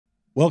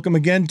Welcome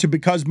again to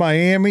Because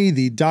Miami,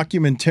 the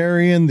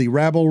documentarian, the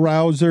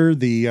rabble-rouser,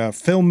 the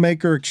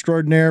filmmaker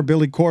extraordinaire,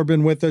 Billy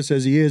Corben, with us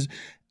as he is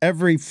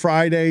every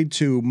Friday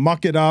to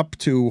muck it up,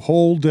 to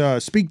hold,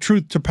 speak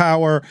truth to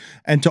power,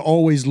 and to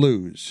always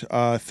lose.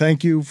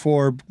 Thank you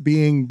for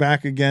being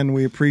back again.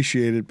 We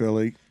appreciate it,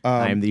 Billy.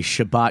 I am the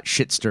Shabbat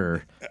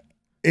shitster.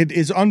 It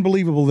is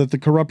unbelievable that the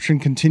corruption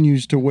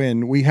continues to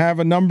win. We have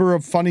a number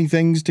of funny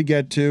things to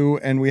get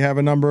to, and we have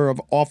a number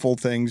of awful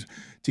things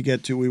to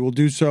get to. We will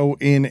do so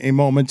in a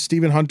moment.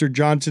 Stephen Hunter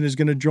Johnson is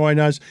going to join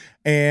us,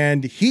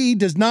 and he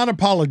does not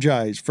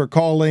apologize for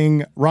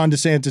calling Ron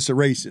DeSantis a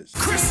racist.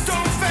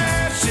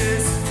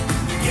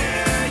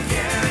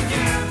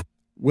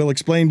 We'll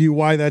explain to you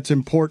why that's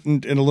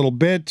important in a little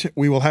bit.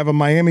 We will have a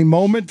Miami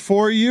moment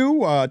for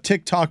you.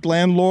 TikTok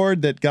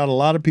landlord that got a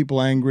lot of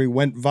people angry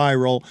went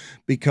viral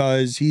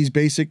because he's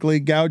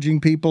basically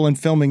gouging people and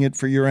filming it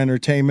for your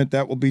entertainment.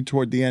 That will be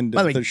toward the end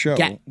of the show.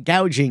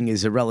 Gouging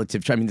is a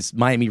relative. I mean, this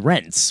Miami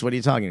rents. What are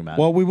you talking about?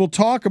 Well, we will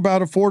talk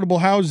about affordable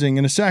housing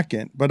in a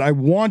second, but I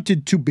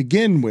wanted to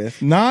begin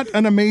with not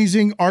an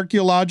amazing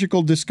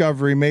archaeological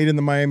discovery made in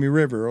the Miami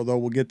River, although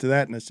we'll get to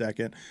that in a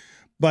second,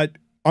 but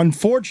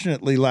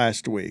unfortunately,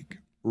 last week,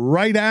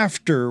 right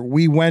after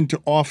we went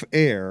off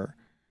air,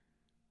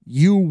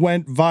 you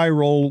went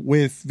viral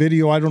with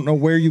video. I don't know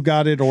where you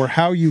got it or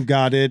how you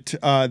got it,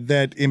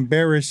 that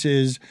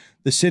embarrasses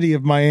the city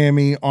of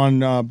Miami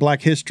on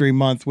Black History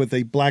Month with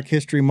a Black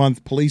History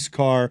Month police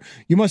car.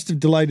 You must have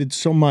delighted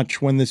so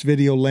much when this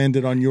video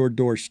landed on your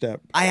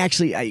doorstep. I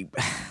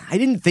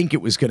didn't think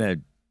it was going to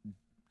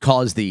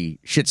cause the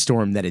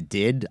shitstorm that it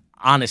did.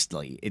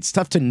 Honestly, it's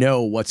tough to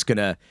know what's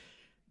gonna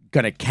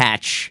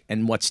catch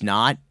and what's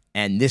not,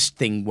 and this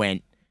thing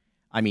went,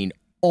 I mean,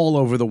 all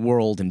over the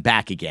world and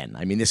back again.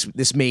 I mean,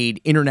 this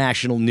made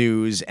international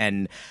news,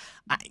 and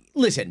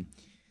listen,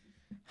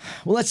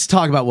 well, let's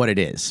talk about what it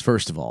is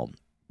first of all,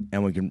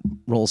 and we can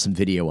roll some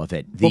video of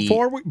it.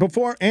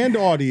 Before and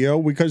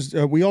audio, because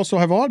we also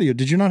have audio.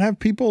 Did you not have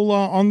people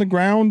on the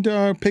ground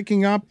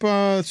picking up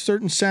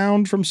certain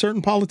sound from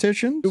certain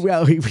politicians?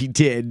 Well, we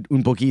did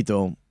un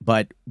poquito,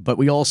 but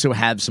we also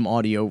have some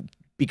audio,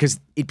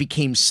 because it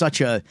became such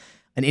an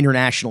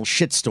international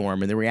shitstorm,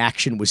 and the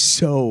reaction was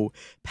so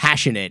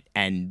passionate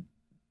and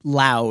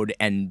loud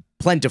and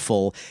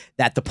plentiful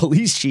that the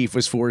police chief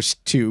was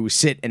forced to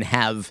sit and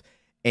have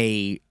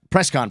a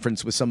press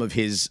conference with some of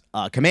his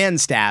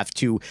command staff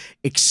to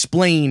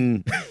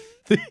explain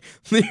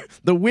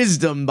the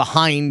wisdom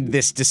behind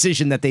this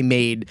decision that they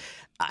made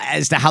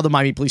as to how the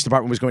Miami Police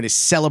Department was going to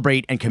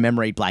celebrate and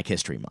commemorate Black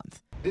History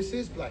Month. This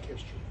is Black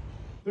History.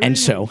 And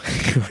so,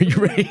 are you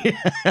ready?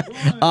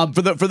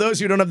 For those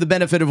who don't have the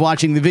benefit of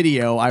watching the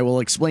video, I will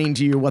explain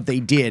to you what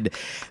they did.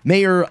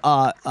 Mayor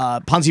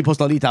Ponzi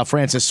Postalita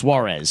Francis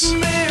Suarez.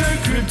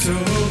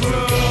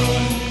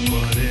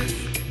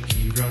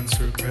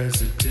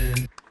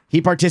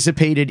 He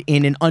participated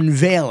in an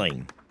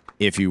unveiling,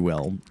 if you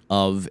will,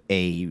 of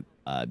a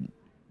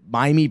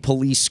Miami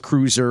police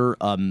cruiser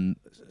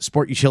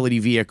sport utility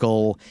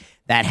vehicle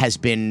that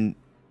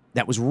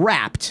was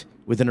wrapped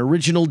with an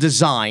original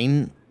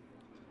design,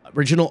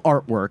 original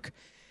artwork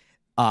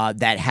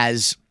that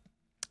has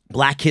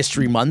Black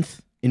History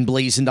Month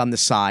emblazoned on the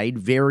side,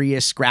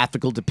 various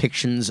graphical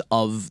depictions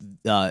of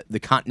the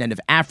continent of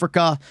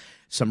Africa,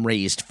 some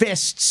raised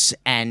fists,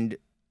 and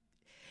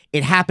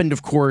it happened,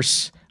 of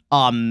course,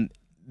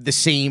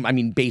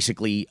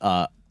 basically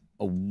a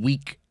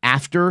week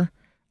after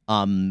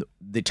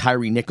the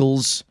Tyree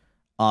Nichols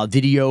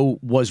video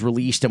was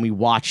released, and we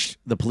watched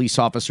the police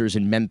officers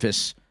in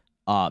Memphis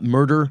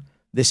murder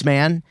this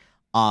man.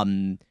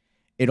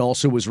 It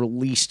also was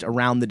released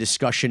around the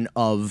discussion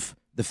of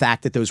the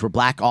fact that those were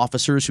black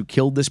officers who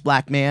killed this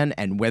black man,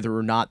 and whether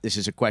or not this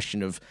is a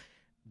question of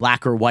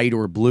black or white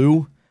or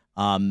blue.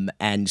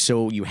 And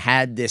so you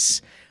had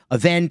this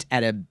event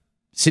at a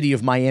city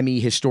of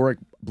Miami historic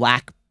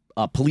black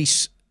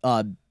police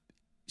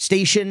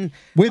station.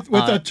 With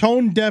a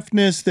tone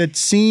deafness that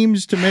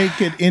seems to make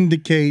it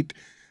indicate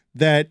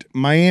that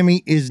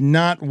Miami is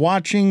not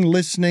watching,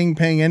 listening,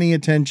 paying any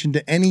attention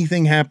to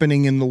anything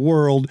happening in the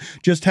world,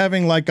 just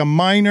having like a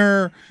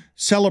minor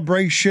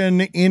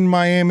celebration in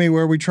Miami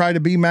where we try to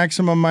be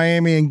maximum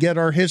Miami and get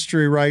our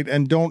history right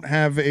and don't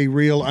have a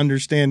real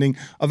understanding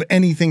of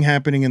anything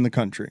happening in the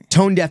country.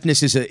 Tone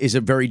deafness is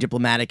a very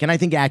diplomatic and I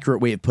think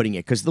accurate way of putting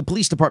it, because the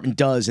police department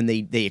does, and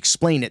they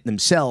explain it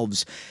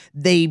themselves.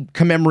 They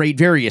commemorate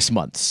various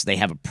months. They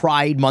have a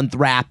Pride Month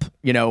wrap,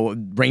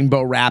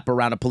 rainbow wrap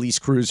around a police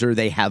cruiser.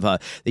 They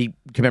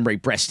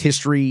commemorate breast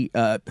history.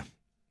 They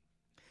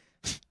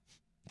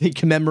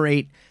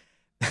commemorate.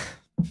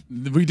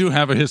 We do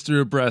have a history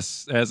of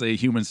breasts as a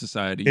human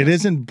society. It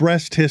isn't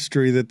breast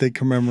history that they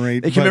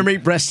commemorate. They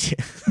commemorate breast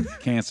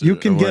cancer. You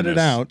can get it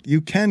out.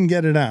 You can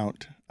get it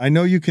out. I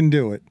know you can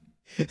do it.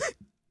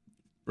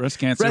 Breast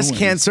cancer. Breast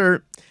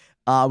cancer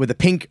with a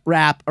pink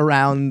wrap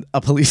around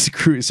a police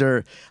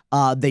cruiser.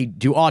 They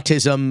do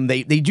autism.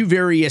 They do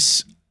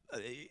various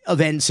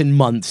events and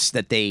months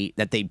that they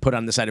put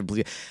on the side of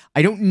police.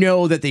 I don't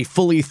know that they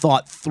fully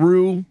thought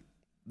through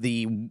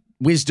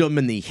wisdom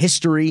and the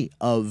history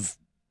of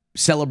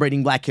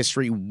celebrating Black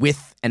history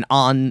with and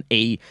on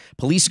a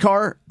police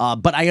car.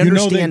 But I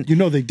understand.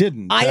 They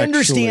didn't. I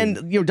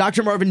understand.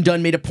 Dr. Marvin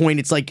Dunn made a point.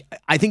 It's like,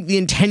 I think the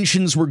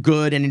intentions were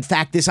good, and in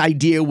fact, this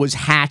idea was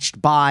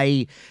hatched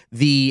by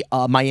the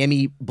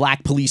Miami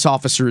Black Police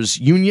Officers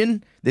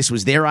Union. This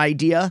was their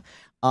idea.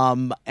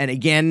 And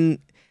again,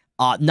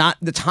 not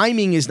the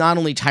timing is not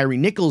only Tyree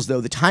Nichols, though.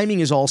 The timing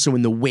is also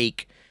in the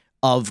wake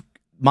of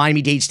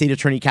Miami-Dade State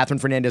Attorney Catherine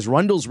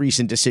Fernandez-Rundle's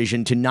recent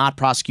decision to not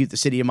prosecute the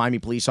city of Miami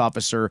police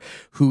officer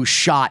who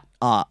shot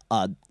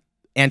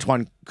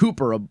Antoine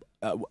Cooper,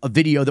 a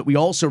video that we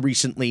also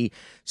recently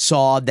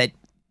saw that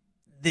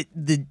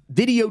the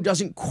video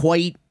doesn't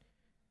quite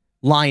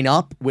line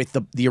up with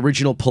the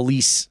original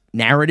police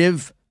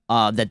narrative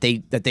that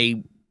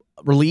they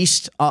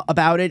released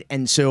about it.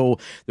 And so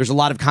there's a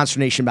lot of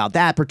consternation about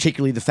that,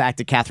 particularly the fact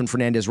that Catherine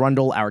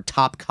Fernandez-Rundle, our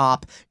top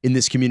cop in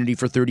this community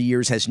for 30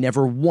 years, has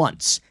never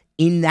once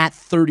in that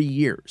 30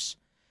 years,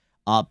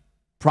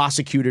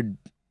 prosecuted,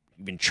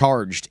 even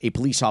charged a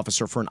police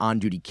officer for an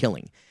on-duty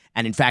killing.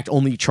 And in fact,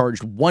 only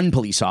charged one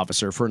police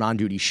officer for an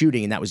on-duty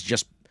shooting, and that was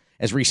just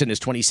as recent as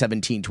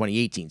 2017,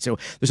 2018. So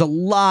there's a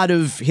lot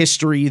of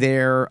history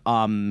there,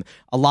 a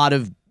lot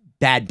of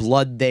bad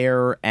blood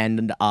there,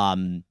 and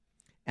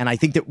I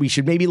think that we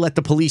should maybe let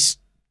the police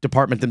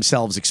department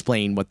themselves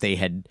explain what they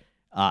had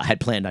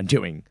planned on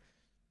doing.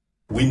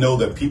 We know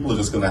that people are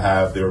just going to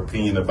have their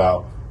opinion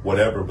about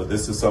whatever, but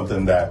this is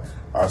something that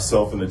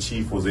ourself and the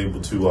chief was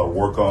able to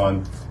work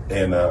on,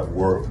 and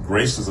were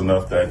gracious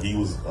enough that he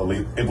was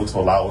able to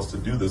allow us to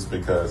do this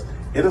because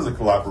it is a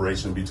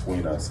collaboration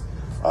between us.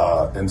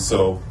 And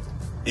so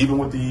even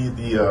with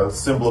the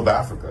symbol of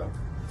Africa,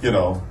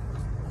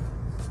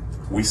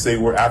 we say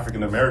we're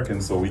African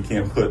American, so we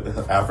can't put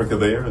Africa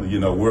there.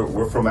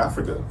 We're from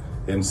Africa.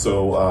 And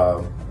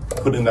so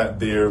putting that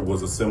there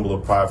was a symbol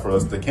of pride for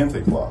us. The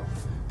Kente cloth,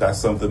 that's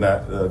something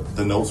that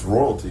denotes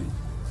royalty.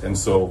 And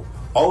so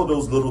all of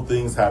those little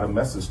things had a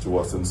message to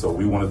us. And so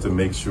we wanted to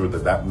make sure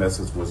that that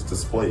message was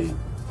displayed.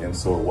 And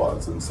so it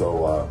was. And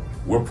so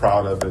we're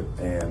proud of it.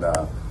 And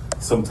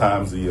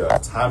sometimes the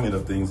timing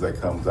of things that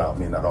comes out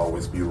may not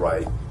always be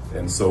right.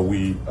 And so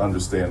we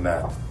understand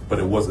that. But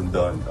it wasn't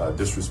done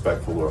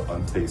disrespectful or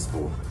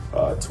untasteful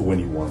to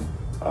anyone.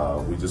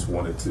 We just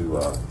wanted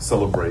to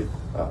celebrate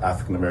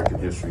African American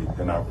history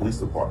in our police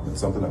department,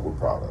 something that we're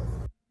proud of.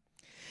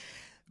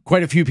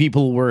 Quite a few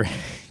people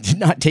did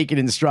not take it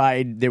in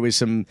stride. There was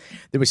some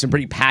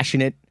pretty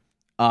passionate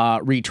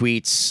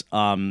retweets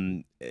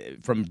from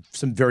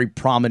some very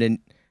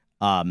prominent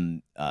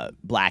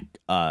Black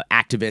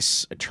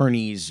activists,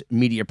 attorneys,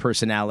 media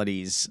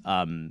personalities,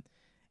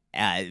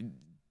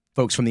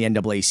 folks from the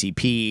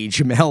NAACP.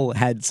 Jamel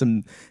had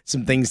some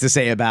things to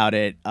say about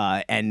it,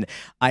 and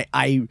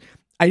I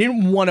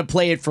didn't want to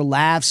play it for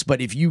laughs,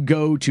 but if you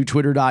go to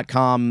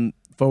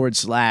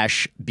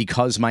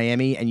twitter.com/because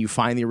Miami and you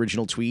find the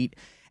original tweet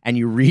and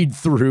you read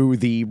through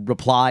the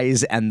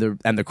replies and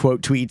the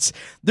quote tweets,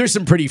 there's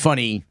some pretty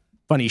funny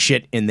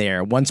shit in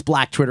there. Once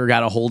Black Twitter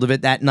got a hold of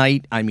it that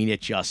night, I mean,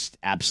 it just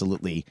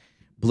absolutely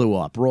blew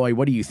up. Roy,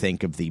 what do you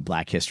think of the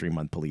Black History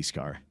Month police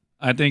car?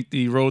 I think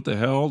the road to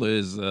hell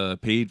is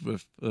paved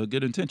with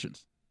good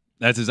intentions.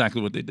 That's exactly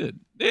what they did.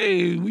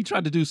 Hey, we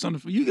tried to do something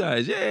for you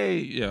guys. Yay!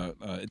 Yeah,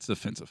 it's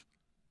offensive.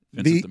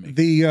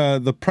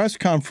 The press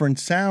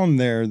conference sound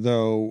there,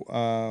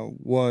 though,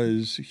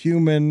 was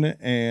human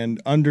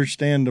and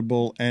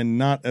understandable, and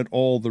not at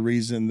all the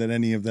reason that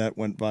any of that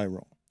went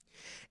viral.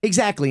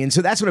 Exactly, and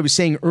so that's what I was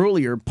saying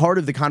earlier. Part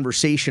of the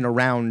conversation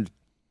around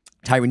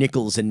Tyree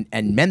Nichols and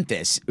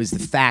Memphis was the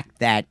fact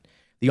that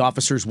the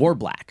officers were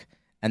Black,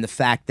 and the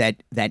fact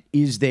that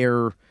is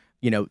there.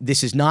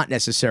 This is not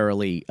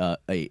necessarily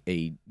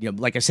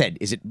like I said,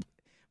 is it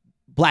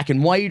black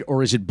and white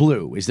or is it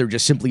blue? Is there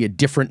just simply a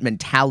different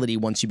mentality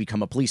once you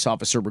become a police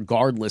officer,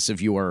 regardless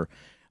of your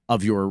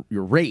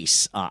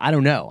race? I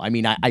don't know. I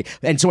mean,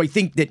 and so I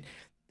think that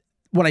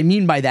what I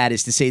mean by that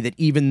is to say that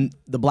even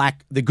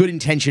the good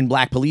intentioned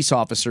Black police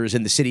officers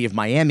in the city of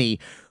Miami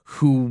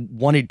who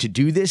wanted to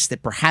do this,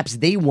 that perhaps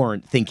they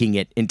weren't thinking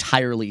it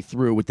entirely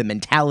through with the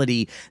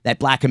mentality that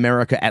Black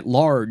America at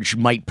large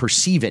might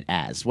perceive it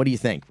as. What do you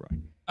think, Roy?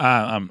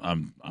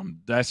 I'm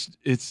just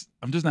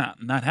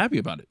not happy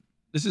about it.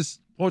 This is,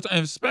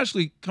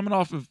 especially coming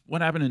off of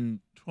what happened in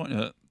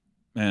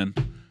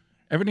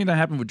everything that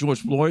happened with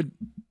George Floyd.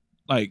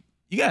 Like,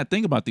 you got to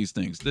think about these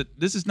things. That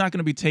this is not going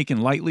to be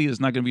taken lightly. It's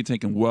not going to be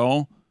taken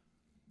well.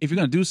 If you're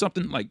going to do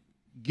something, like,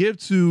 give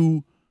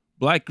to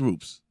Black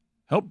groups.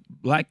 Help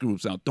Black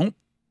groups out. Don't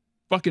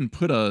fucking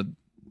put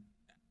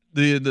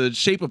the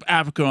shape of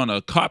Africa on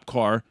a cop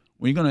car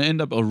when you're going to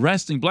end up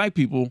arresting Black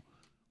people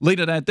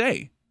later that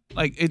day.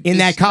 Like in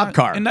that cop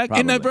car. In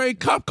that very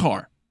cop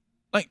car.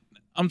 Like,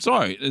 I'm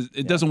sorry.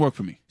 It doesn't work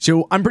for me.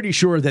 So I'm pretty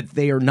sure that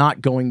they are not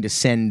going to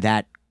send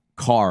that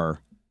car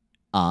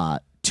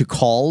to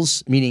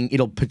calls, meaning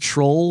it'll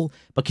patrol.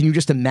 But can you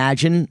just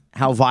imagine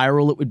how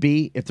viral it would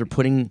be if they're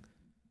putting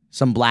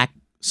some Black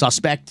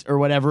suspect or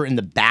whatever in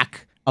the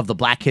back of the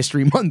Black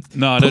History Month.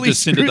 No, they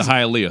just sent it to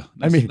Hialeah.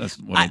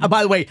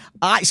 By the way,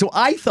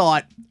 I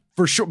thought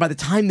for sure by the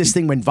time this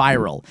thing went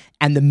viral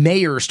and the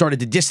mayor started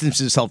to distance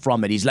himself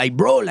from it, he's like,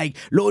 bro, like,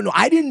 no,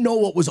 I didn't know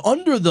what was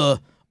under the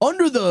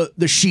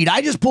sheet.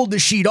 I just pulled the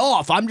sheet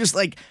off. I'm just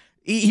like,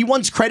 he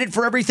wants credit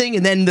for everything,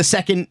 and then the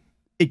second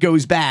it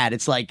goes bad,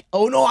 it's like,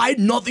 oh no, I had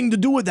nothing to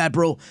do with that,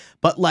 bro.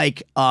 But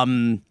like,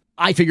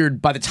 I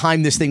figured by the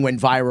time this thing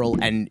went viral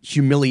and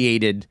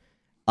humiliated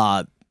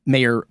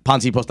Mayor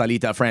Ponce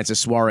Postalita Francis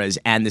Suarez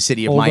and the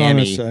city of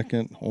Miami.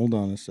 Hold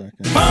on a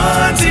second.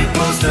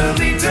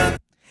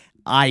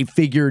 I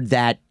figured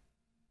that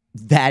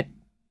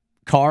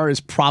car is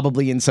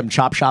probably in some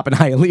chop shop in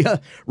Hialeah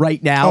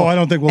right now. Oh, I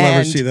don't think we'll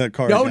ever see that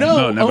car again.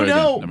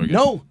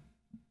 No.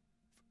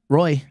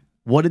 Roy,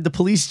 what did the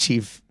police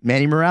chief,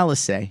 Manny Morales,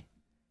 say?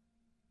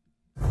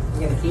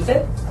 You gonna keep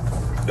it?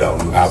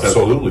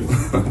 Absolutely.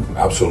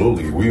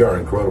 Absolutely. We are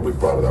incredibly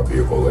proud of that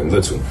vehicle. And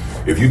listen,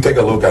 if you take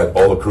a look at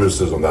all the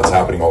criticism that's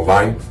happening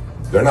online,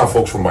 they're not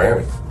folks from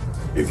Miami.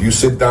 If you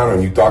sit down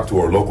and you talk to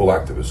our local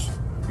activists,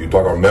 you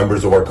talk to our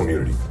members of our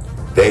community,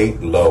 they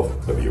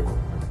love the vehicle.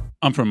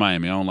 I'm from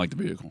Miami. I don't like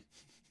the vehicle.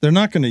 They're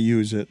not going to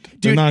use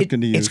it. They're not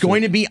going to use it. It's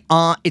going to be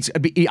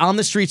on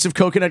the streets of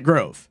Coconut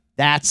Grove.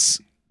 That's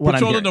what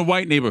Patrolling I'm the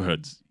white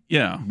neighborhoods.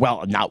 Yeah.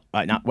 Well, not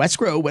West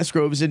Grove. West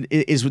Grove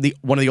is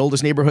one of the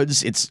oldest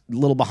neighborhoods. It's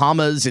Little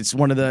Bahamas. It's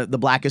one of the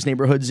blackest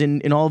neighborhoods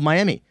in all of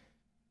Miami.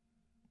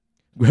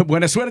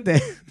 Buena suerte.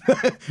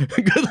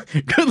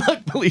 Good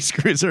luck, police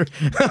cruiser.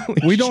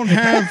 We don't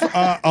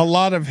have a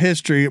lot of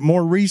history.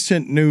 More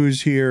recent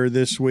news here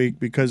this week,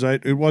 because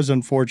it was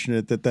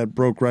unfortunate that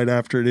broke right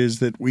after it is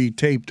that we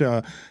taped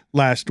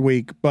last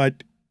week.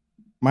 But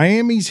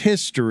Miami's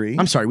history.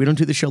 I'm sorry, we don't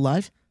do the show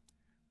live?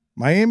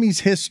 Miami's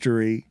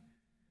history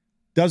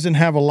doesn't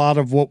have a lot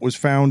of what was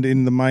found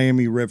in the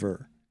Miami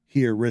River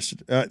here.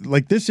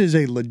 Like, this is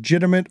a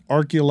legitimate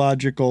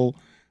archaeological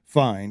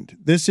find.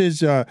 This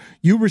is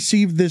you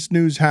received this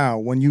news how?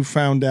 When you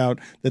found out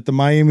that the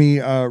Miami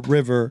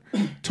River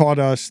taught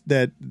us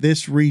that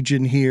this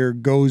region here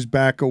goes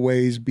back a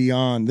ways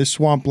beyond. This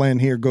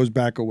swampland here goes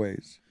back a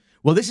ways.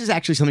 Well, this is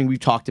actually something we've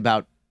talked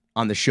about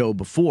on the show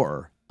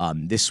before.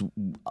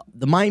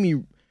 The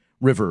Miami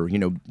River,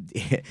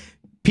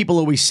 people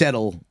always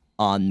settle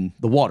on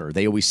the water.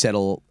 They always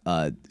settle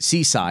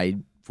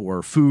seaside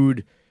for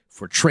food,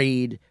 for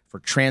trade, for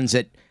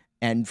transit,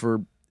 and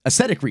for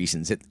aesthetic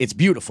reasons. It's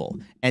beautiful.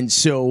 And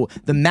so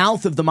the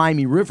mouth of the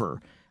Miami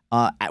River,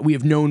 we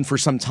have known for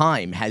some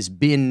time, has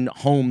been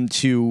home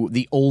to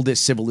the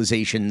oldest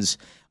civilizations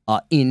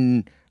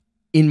in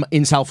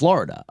South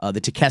Florida.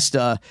 The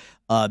Tequesta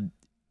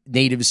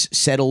natives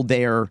settled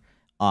there.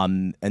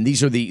 And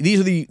these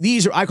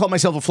are I call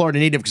myself a Florida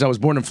native because I was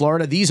born in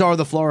Florida. These are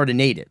the Florida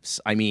natives.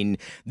 I mean,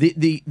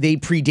 they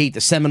predate the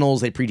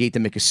Seminoles, they predate the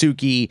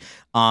Miccosukee,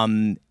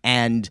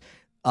 and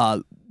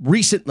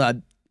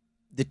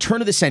the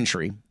turn of the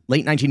century,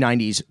 late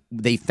 1990s,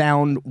 they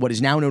found what is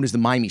now known as the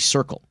Miami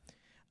Circle,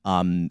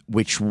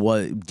 which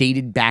was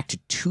dated back to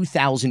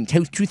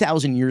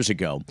 2,000 years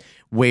ago,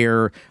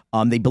 where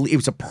they believe it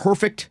was a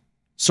perfect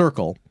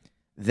circle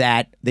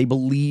that they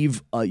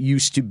believe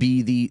used to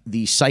be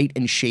the site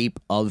and shape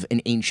of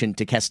an ancient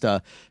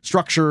Tequesta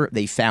structure.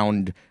 They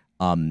found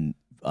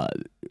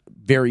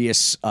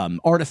various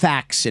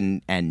artifacts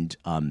and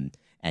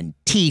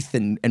teeth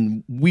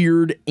and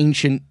weird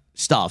ancient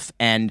stuff.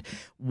 And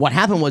what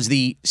happened was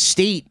the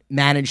state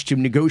managed to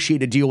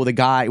negotiate a deal with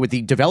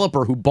the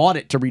developer who bought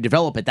it to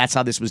redevelop it. That's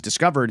how this was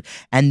discovered.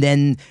 And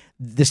then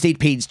the state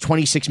paid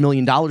 $26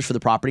 million for the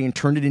property and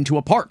turned it into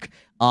a park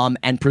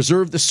and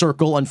preserved the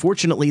circle.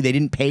 Unfortunately, they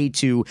didn't pay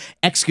to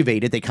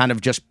excavate it. They kind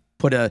of just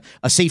put a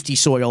safety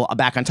soil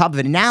back on top of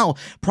it. And now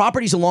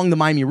properties along the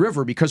Miami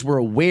River, because we're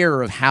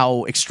aware of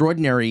how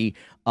extraordinary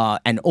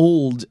and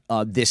old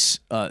this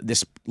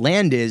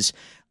land is,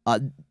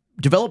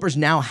 developers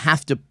now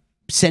have to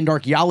send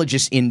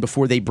archaeologists in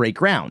before they break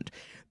ground.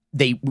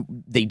 They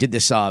did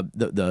this.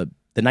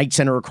 The Knight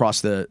Center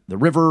across the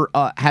river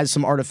has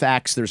some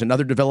artifacts. There's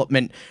another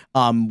development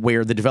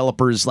where the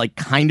developers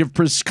kind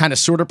of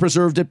sort of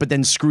preserved it, but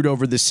then screwed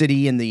over the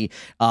city and the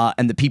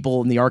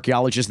people and the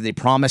archaeologists that they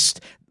promised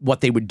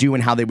what they would do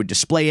and how they would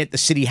display it. The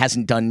city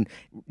hasn't done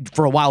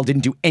for a while,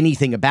 didn't do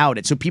anything about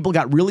it. So people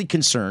got really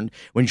concerned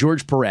when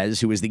George Perez,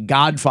 who is the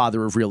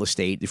godfather of real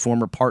estate, the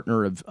former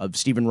partner of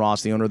Stephen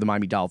Ross, the owner of the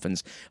Miami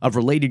Dolphins, of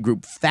Related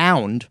Group,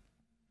 found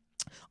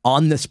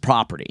on this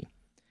property,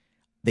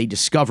 they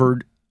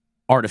discovered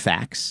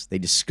artifacts. They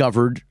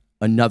discovered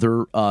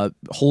another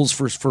holes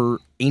for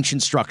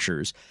ancient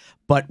structures.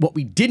 But what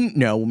we didn't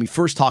know when we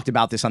first talked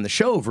about this on the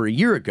show over a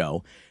year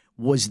ago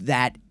was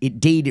that it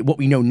dated, what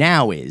we know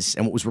now is,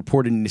 and what was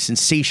reported in a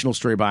sensational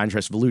story by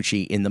Andres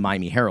Vellucci in the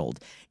Miami Herald,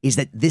 is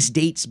that this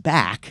dates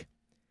back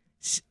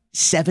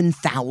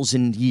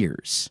 7,000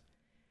 years,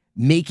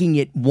 making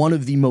it one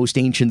of the most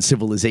ancient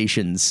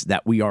civilizations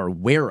that we are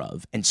aware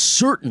of, and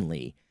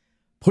certainly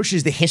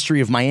pushes the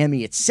history of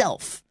Miami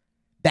itself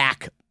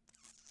back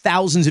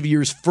thousands of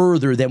years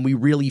further than we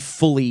really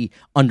fully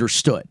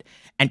understood.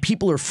 And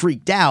people are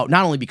freaked out,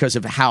 not only because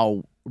of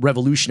how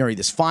revolutionary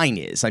this find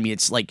is. I mean,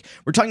 it's like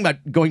we're talking about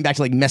going back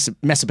to like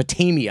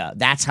Mesopotamia.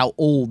 That's how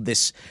old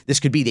this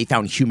could be. They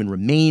found human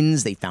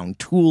remains, they found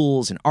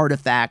tools and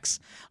artifacts,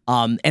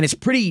 and it's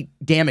pretty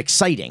damn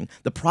exciting.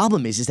 The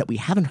problem is that we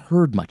haven't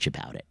heard much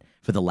about it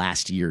for the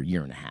last year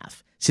and a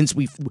half. Since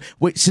we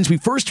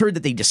first heard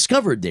that they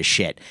discovered this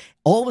shit,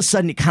 all of a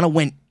sudden it kind of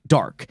went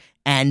dark.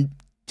 And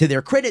to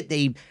their credit,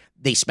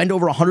 they spend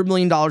over $100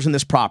 million on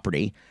this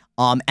property,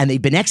 and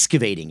they've been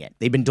excavating it.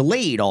 They've been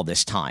delayed all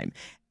this time.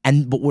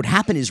 But what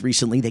happened is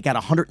recently they got a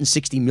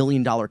 $160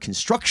 million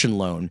construction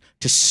loan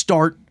to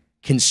start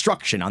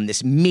construction on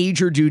this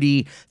major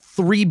duty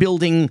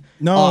 3-building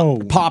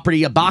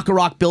property, a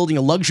Baccarat building,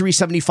 a luxury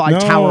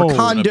 75-tower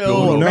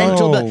condo, a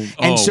rental building.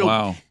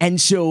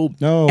 And so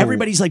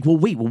everybody's like, well,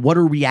 wait, what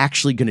are we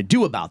actually going to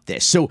do about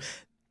this? So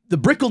the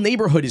Brickell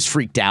neighborhood is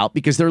freaked out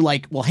because they're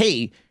like, well,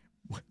 hey,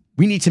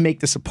 we need to make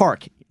this a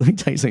park. Let me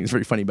tell you something that's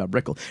very funny about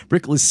Brickell.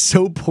 Brickell is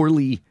so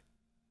poorly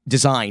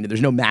designed, and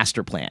there's no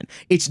master plan.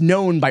 It's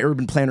known by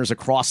urban planners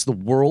across the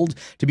world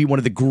to be one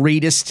of the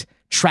greatest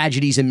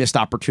tragedies and missed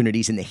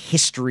opportunities in the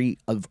history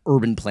of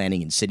urban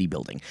planning and city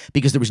building,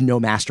 because there was no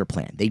master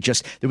plan.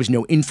 There was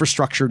no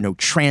infrastructure, no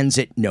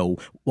transit, no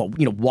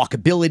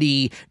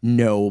walkability,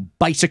 no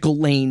bicycle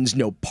lanes,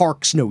 no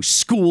parks, no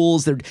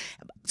schools.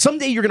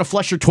 Someday you're going to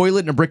flush your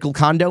toilet in a Brickell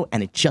condo,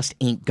 and it just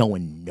ain't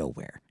going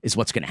nowhere, is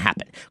what's going to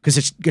happen, because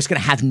it's just going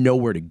to have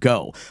nowhere to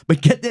go.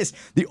 But get this,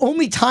 the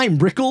only time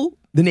Brickell,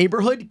 the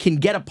neighborhood, can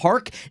get a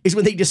park is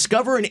when they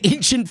discover an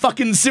ancient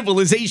fucking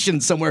civilization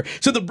somewhere.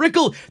 So the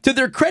Brickell, to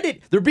their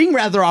credit, they're being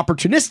rather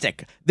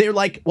opportunistic. They're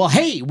like, well,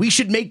 hey, we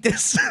should make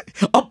this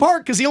a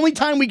park, because the only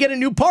time we get a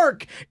new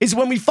park is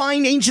when we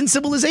find ancient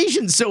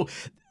civilizations. So,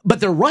 but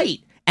they're right.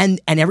 And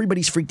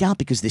everybody's freaked out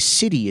because this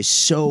city is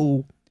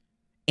so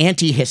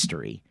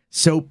anti-history,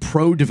 so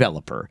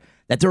pro-developer,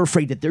 that they're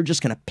afraid that they're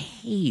just going to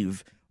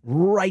pave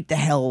right the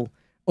hell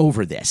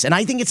over this. And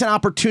I think it's an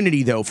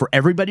opportunity, though, for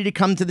everybody to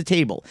come to the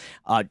table.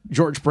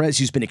 George Perez,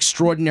 who's been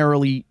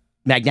extraordinarily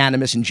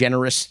magnanimous and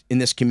generous in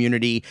this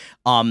community,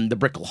 the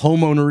Brickell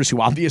homeowners,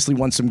 who obviously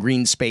want some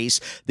green space,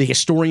 the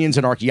historians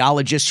and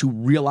archaeologists who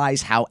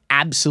realize how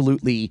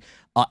absolutely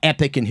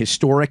epic and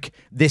historic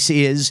this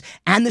is,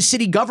 and the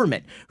city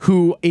government,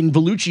 who, in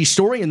Bellucci's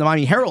story in the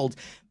Miami Herald,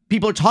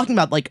 people are talking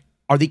about, like,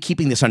 are they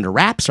keeping this under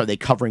wraps? Are they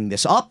covering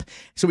this up?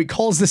 So he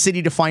calls the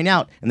city to find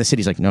out, and the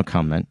city's like, no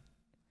comment.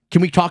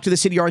 Can we talk to the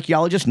city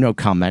archaeologist? No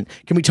comment.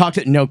 Can we talk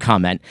to... No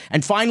comment.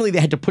 And finally,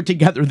 they had to put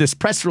together this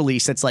press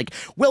release that's like,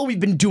 well, we've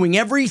been doing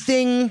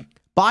everything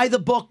by the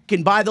book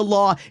and by the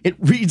law. It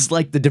reads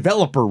like the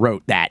developer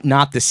wrote that,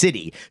 not the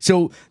city.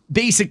 So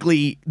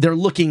basically, they're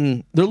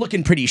looking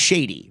pretty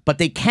shady, but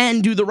they can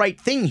do the right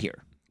thing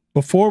here.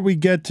 Before we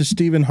get to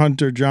Stephen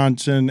Hunter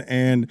Johnson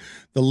and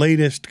the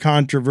latest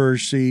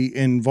controversy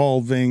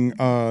involving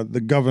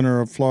the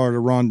governor of Florida,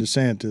 Ron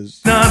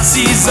DeSantis.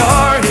 Nazis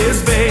are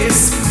his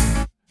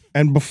base.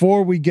 And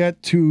before we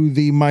get to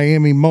the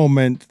Miami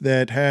moment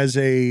that has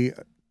a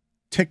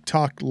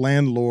TikTok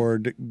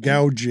landlord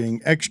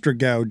extra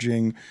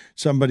gouging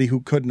somebody who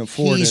couldn't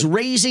afford it. He's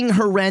raising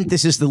her rent.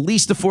 This is the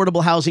least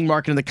affordable housing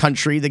market in the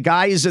country. The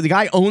guy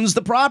owns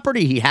the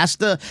property.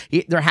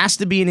 There has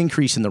to be an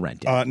increase in the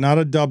rent. Not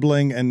a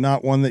doubling, and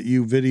not one that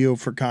you video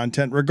for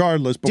content.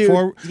 Regardless,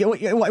 before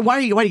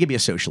why do you be a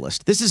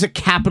socialist? This is a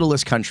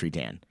capitalist country,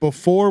 Dan.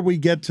 Before we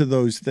get to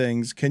those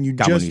things, can you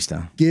just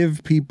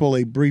give people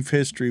a brief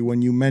history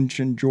when you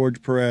mentioned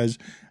George Perez?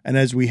 And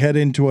as we head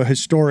into a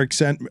historic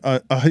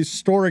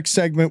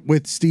segment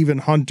with Stephen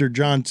Hunter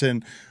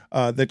Johnson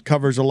that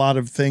covers a lot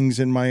of things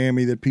in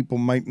Miami that people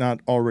might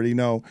not already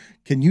know,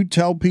 can you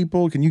tell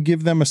people, can you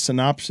give them a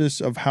synopsis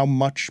of how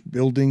much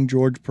building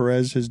George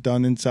Perez has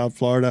done in South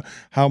Florida,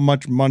 how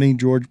much money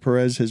George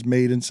Perez has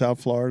made in South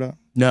Florida?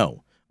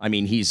 No. I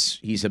mean,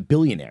 he's a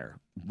billionaire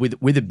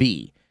with a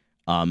B.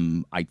 I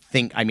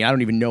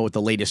don't even know what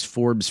the latest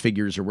Forbes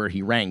figures or where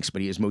he ranks,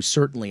 but he is most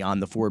certainly on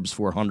the Forbes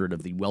 400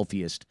 of the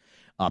wealthiest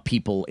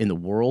people in the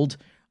world.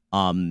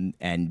 You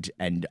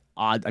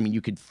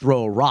could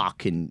throw a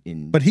rock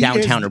in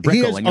downtown or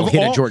Brickell and you'll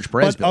hit a George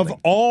Perez building. Of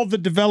all the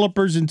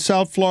developers in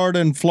South Florida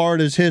and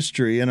Florida's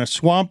history, in a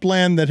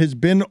swampland that has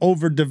been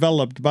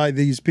overdeveloped by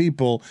these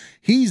people,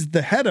 he's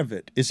the head of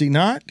it, is he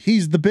not?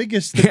 He's the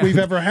biggest that we've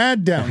ever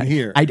had down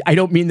here. I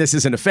don't mean this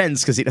as an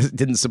offense because he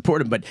didn't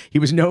support him, but he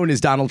was known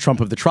as Donald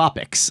Trump of the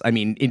tropics. I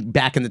mean,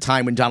 back in the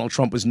time when Donald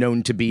Trump was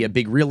known to be a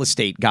big real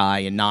estate guy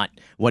and not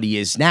what he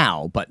is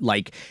now, but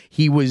like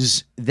he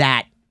was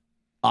that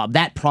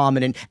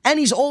prominent. And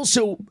he's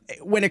also,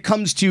 when it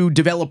comes to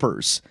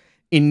developers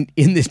in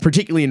this,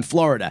 particularly in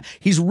Florida,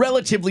 he's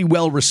relatively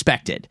well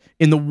respected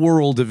in the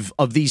world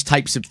of these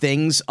types of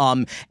things.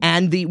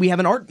 We have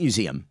an art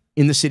museum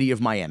in the city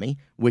of Miami,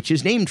 which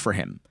is named for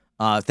him,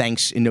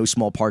 thanks in no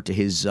small part to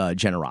his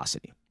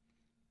generosity.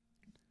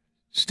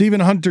 Stephen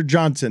Hunter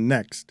Johnson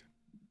next.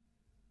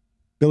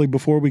 Billy,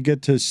 before we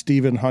get to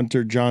Stephen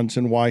Hunter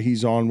Johnson, why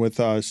he's on with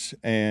us,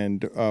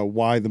 and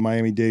why the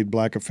Miami-Dade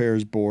Black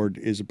Affairs Board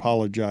is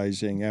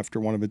apologizing after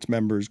one of its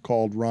members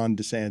called Ron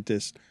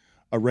DeSantis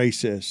a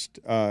racist,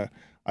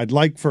 I'd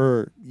like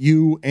for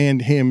you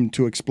and him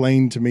to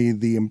explain to me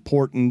the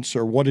importance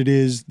or what it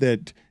is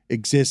that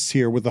exists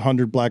here with the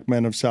 100 Black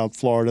Men of South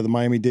Florida, the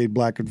Miami-Dade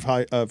Black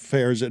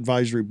Affairs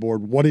Advisory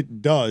Board, what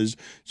it does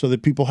so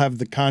that people have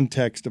the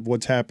context of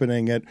what's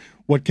happening at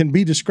what can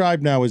be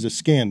described now as a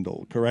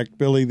scandal, correct,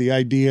 Billy? The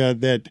idea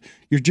that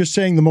you're just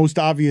saying the most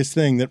obvious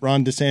thing, that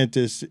Ron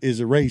DeSantis is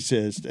a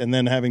racist, and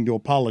then having to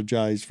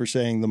apologize for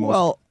saying the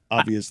most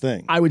obvious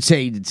thing. I would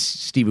say that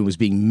Stephen was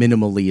being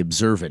minimally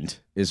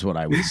observant, is what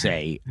I would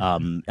say. I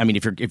mean,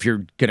 if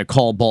you're going to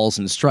call balls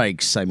and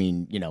strikes, I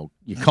mean,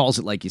 you calls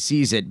it like you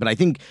sees it. But I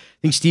think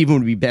Stephen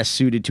would be best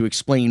suited to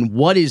explain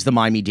what is the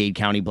Miami-Dade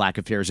County Black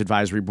Affairs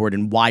Advisory Board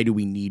and why do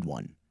we need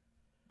one?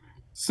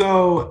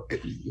 So, and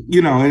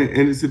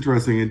it's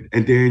interesting.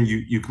 And Dan,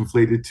 you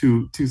conflated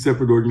two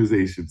separate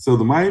organizations. So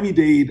the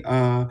Miami-Dade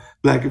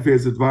Black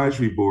Affairs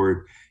Advisory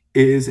Board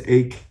is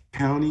a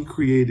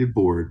county-created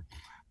board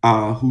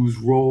whose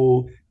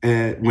role,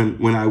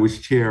 when I was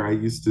chair, I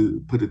used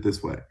to put it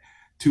this way,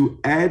 to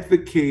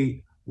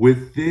advocate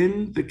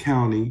within the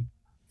county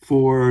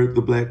for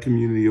the Black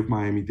community of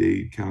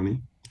Miami-Dade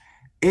County,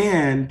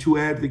 and to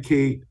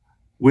advocate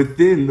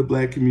within the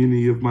Black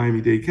community of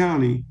Miami-Dade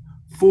County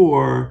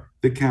for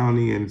the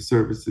county and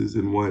services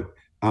and what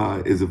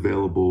is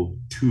available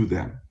to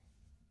them.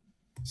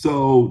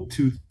 So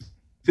to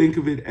think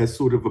of it as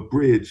sort of a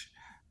bridge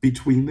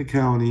between the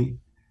county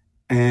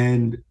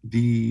and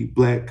the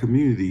Black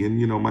community. And,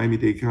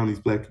 Miami-Dade County's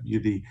Black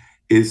community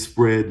is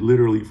spread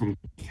literally from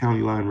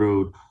County Line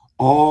Road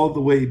all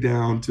the way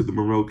down to the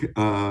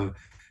Monroe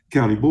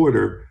County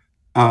border.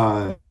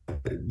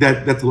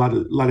 That's a lot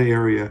of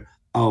area,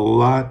 a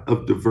lot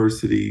of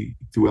diversity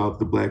throughout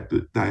the Black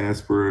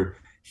diaspora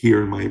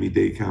here in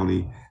Miami-Dade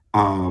County,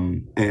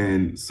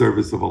 and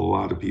service of a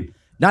lot of people.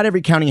 Not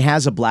every county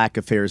has a Black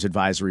Affairs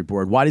Advisory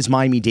Board. Why does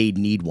Miami-Dade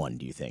need one,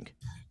 do you think?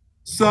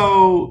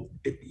 So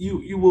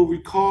you will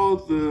recall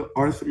the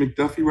Arthur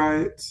McDuffie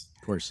riots,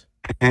 of course,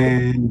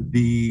 and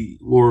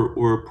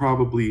or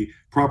probably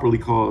properly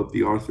called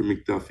the Arthur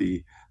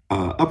McDuffie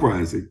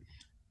uprising,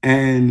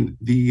 and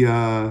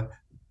the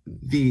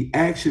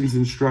actions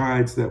and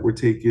strides that were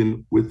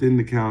taken within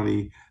the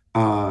county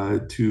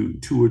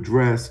to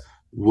address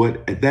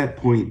what at that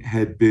point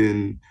had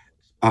been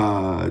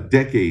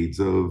decades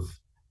of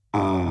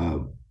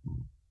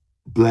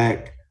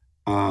Black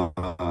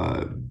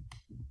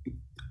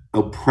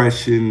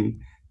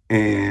oppression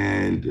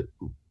and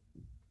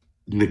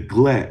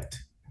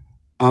neglect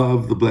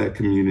of the Black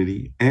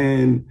community.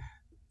 And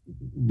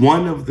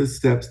one of the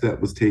steps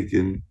that was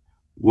taken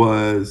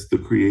was the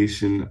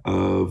creation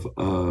of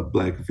a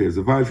Black Affairs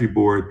Advisory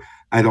Board.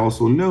 I'd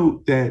also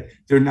note that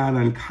they're not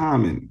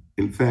uncommon.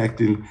 In fact,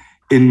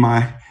 in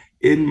my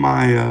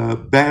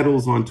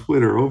battles on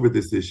Twitter over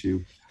this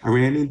issue, I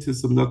ran into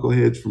some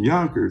knuckleheads from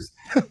Yonkers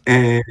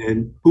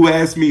and who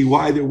asked me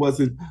why there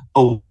wasn't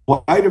a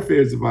White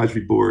Affairs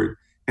Advisory Board.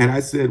 And I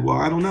said, well,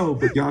 I don't know,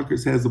 but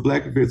Yonkers has a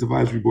Black Affairs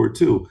Advisory Board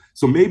too.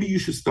 So maybe you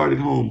should start at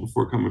home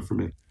before coming for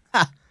me.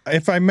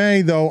 If I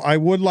may, though, I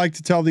would like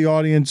to tell the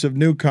audience of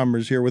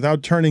newcomers here,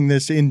 without turning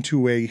this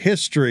into a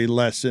history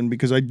lesson,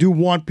 because I do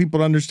want people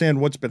to understand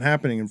what's been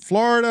happening in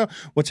Florida,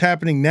 what's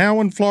happening now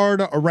in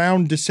Florida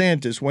around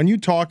DeSantis. When you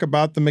talk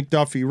about the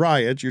McDuffie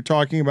riots, you're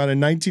talking about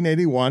in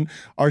 1981,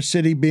 our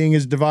city being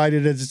as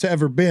divided as it's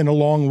ever been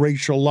along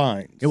racial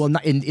lines. Yeah, well,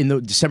 in the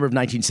December of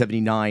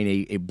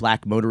 1979, a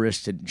Black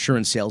motorist, an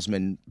insurance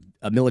salesman,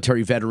 a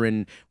military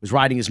veteran, was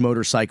riding his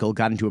motorcycle,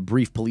 got into a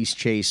brief police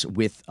chase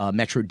with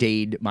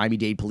Metro-Dade,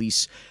 Miami-Dade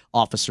police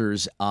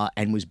officers,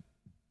 and was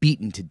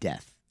beaten to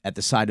death at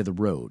the side of the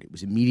road. It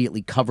was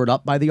immediately covered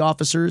up by the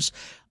officers,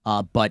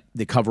 but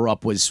the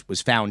cover-up was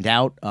found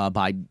out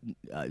by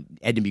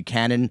Edna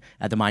Buchanan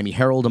at the Miami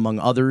Herald, among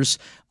others,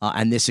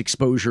 and this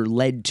exposure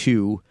led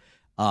to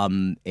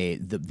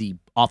the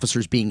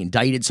officers being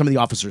indicted, some of the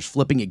officers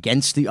flipping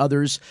against the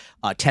others,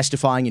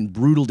 testifying in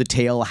brutal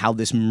detail how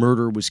this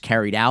murder was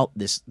carried out,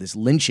 this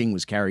lynching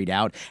was carried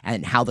out,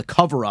 and how the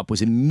cover-up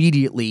was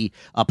immediately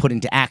put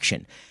into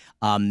action.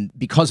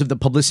 Because of the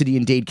publicity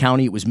in Dade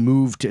County, it was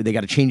moved. They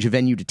got a change of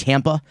venue to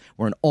Tampa,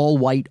 where an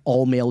all-white,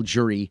 all-male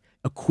jury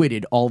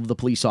acquitted all of the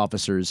police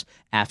officers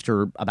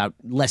after about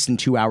less than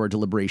 2-hour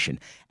deliberation.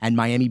 And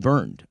Miami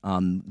burned.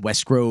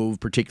 West Grove,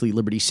 particularly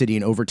Liberty City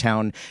and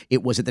Overtown,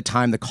 it was at the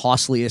time the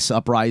costliest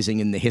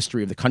uprising in the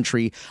history of the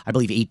country. I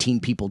believe 18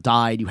 people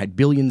died. You had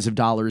billions of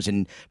dollars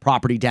in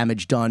property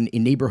damage done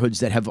in neighborhoods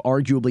that have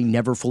arguably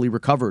never fully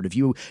recovered. If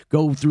you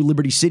go through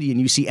Liberty City and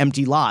you see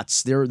empty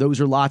lots,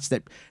 those are lots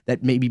that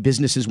maybe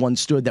businesses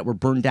once stood that were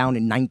burned down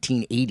in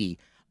 1980.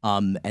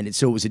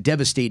 So it was a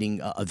devastating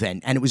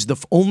event, and it was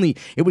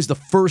the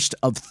first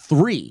of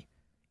 3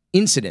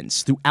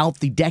 incidents throughout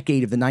the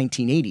decade of the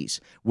 1980s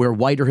where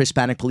white or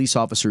Hispanic police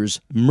officers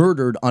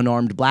murdered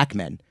unarmed Black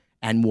men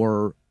and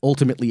were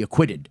ultimately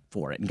acquitted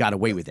for it and got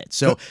away with it.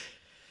 So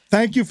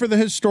Thank you for the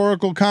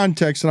historical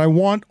context, and I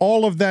want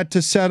all of that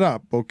to set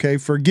up, okay?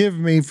 Forgive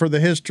me for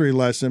the history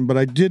lesson, but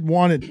I did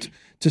want it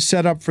to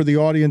set up for the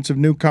audience of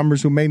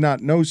newcomers who may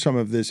not know some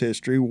of this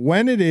history.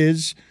 When it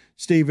is,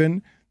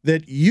 Stephen,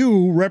 that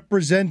you,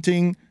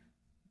 representing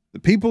the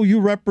people you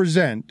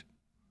represent,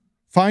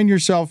 find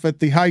yourself at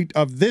the height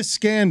of this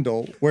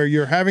scandal where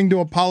you're having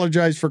to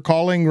apologize for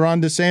calling Ron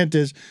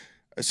DeSantis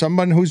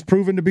someone who's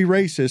proven to be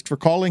racist, for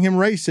calling him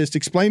racist.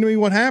 Explain to me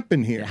what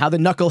happened here. How the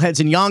knuckleheads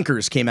in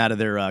Yonkers came out of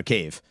their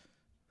cave.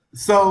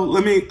 So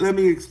let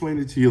me explain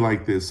it to you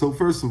like this. So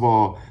first of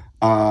all,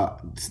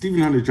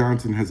 Stephen Hunter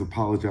Johnson has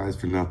apologized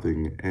for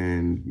nothing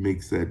and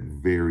makes that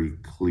very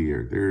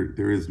clear.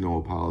 There is no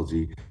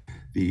apology.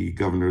 The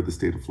governor of the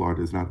state of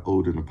Florida is not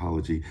owed an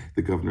apology.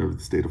 The governor of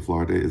the state of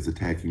Florida is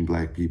attacking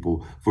Black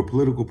people for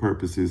political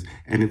purposes.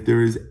 And if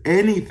there is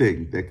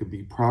anything that could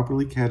be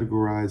properly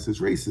categorized as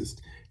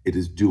racist, it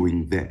is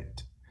doing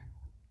that.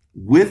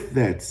 With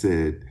that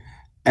said,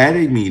 at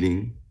a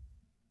meeting,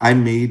 I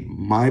made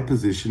my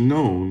position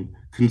known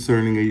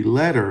concerning a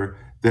letter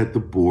that the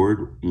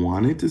board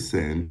wanted to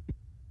send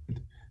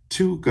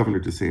to Governor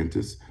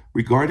DeSantis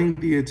regarding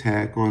the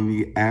attack on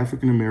the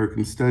African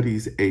American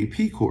Studies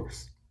AP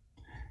course.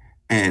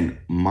 And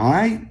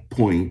my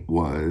point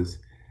was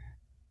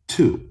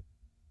two.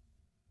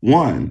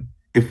 One,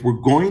 if we're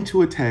going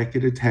to attack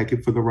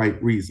it for the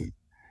right reason.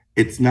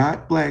 It's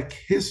not Black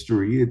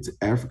history, it's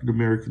African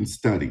American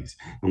studies.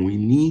 And we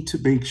need to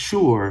make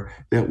sure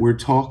that we're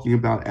talking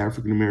about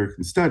African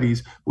American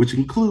studies, which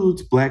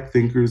includes Black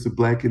thinkers and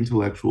Black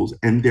intellectuals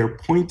and their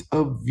point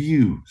of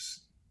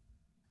views.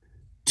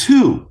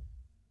 Two,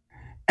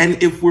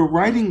 and if we're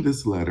writing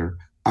this letter,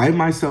 I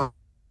myself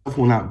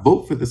will not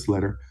vote for this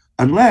letter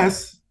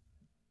unless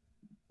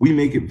we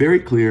make it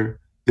very clear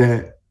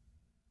that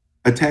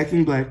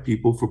attacking Black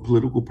people for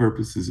political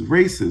purposes is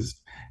racist.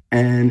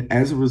 And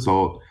as a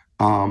result,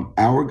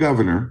 our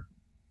governor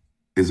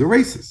is a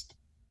racist.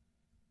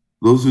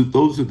 Those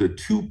are the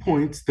 2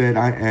 points that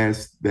I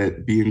asked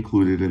that be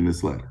included in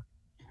this letter.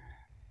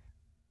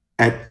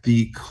 At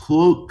the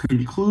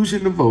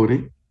conclusion of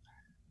voting,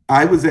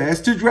 I was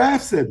asked to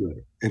draft said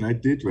letter, and I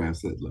did draft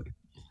said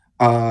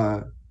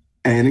letter.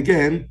 And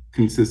again,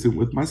 consistent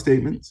with my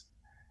statements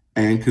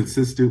and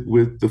consistent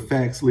with the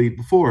facts laid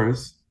before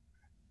us,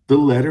 the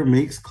letter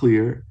makes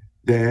clear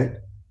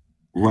that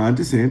Ron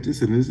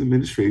DeSantis and his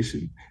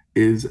administration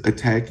is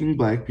attacking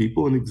Black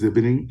people and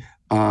exhibiting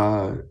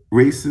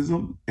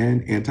racism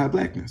and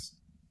anti-Blackness.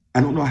 I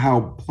don't know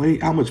how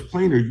much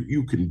plainer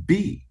you can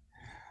be.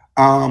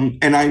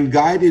 And I'm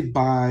guided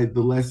by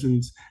the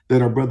lessons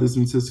that our brothers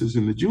and sisters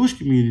in the Jewish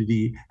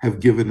community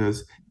have given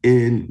us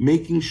in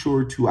making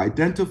sure to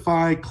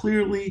identify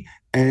clearly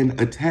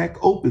and attack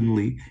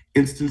openly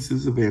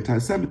instances of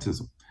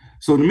anti-Semitism.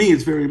 So to me,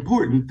 it's very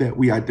important that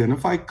we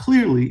identify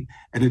clearly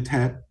and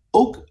attack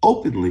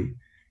openly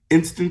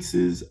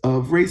instances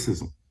of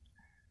racism.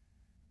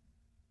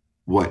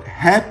 What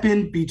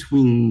happened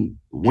between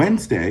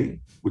Wednesday,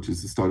 which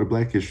is the start of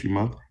Black History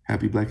Month,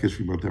 happy Black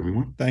History Month,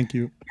 everyone. Thank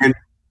you.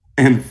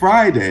 And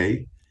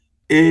Friday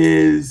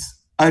is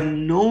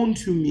unknown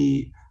to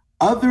me,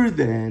 other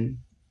than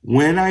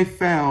when I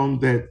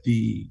found that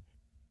the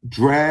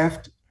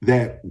draft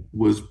that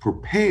was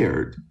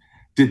prepared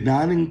did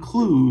not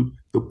include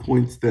the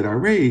points that I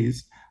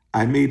raised.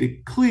 I made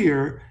it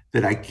clear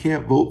that I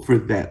can't vote for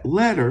that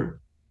letter.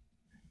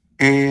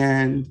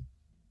 And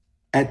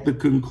at the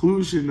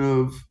conclusion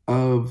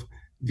of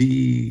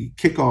the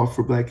kickoff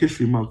for Black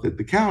History Month at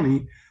the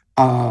county,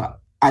 I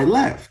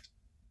left.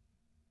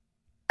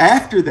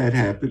 After that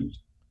happened,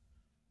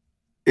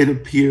 it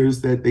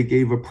appears that they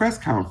gave a press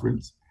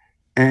conference,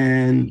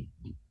 and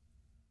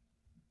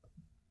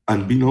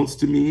unbeknownst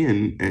to me,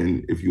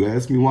 and if you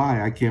ask me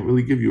why, I can't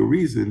really give you a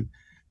reason,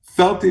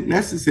 felt it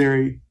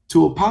necessary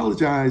to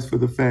apologize for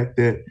the fact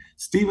that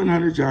Stephen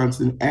Hunter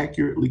Johnson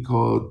accurately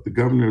called the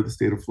governor of the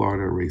state of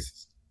Florida a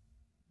racist.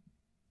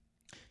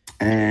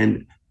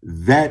 And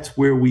that's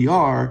where we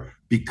are,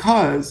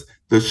 because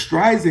the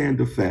Streisand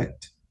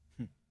effect,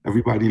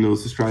 everybody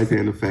knows the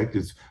Streisand effect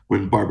is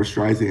when Barbara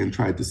Streisand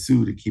tried to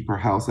sue to keep her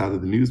house out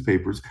of the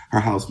newspapers. Her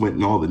house went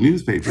in all the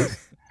newspapers.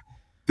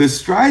 The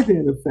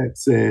Streisand effect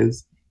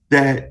says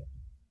that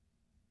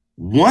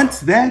once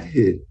that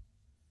hit,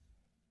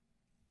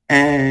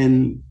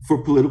 and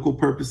for political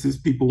purposes,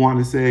 people want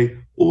to say,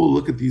 oh,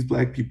 look at these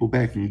Black people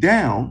backing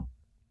down,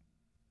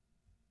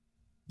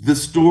 the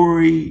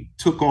story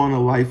took on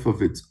a life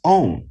of its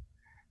own.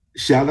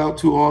 Shout out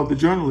to all the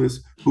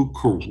journalists who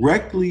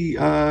correctly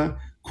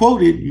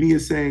quoted me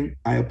as saying,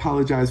 I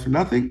apologize for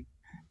nothing,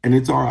 and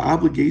it's our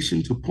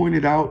obligation to point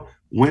it out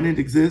when it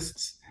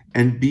exists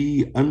and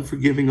be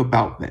unforgiving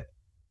about that.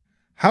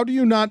 How do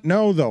you not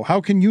know, though? How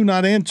can you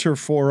not answer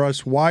for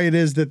us why it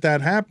is that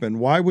that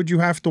happened? Why would you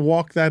have to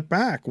walk that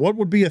back? What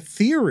would be a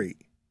theory?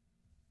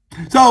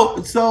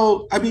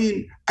 So I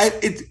mean,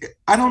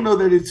 I don't know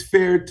that it's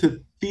fair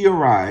to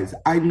theorize.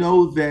 I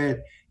know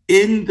that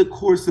in the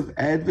course of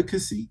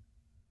advocacy,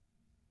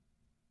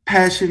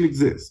 passion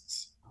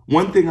exists.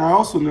 One thing I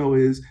also know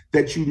is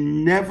that you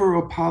never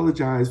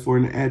apologize for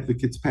an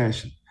advocate's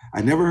passion.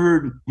 I never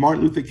heard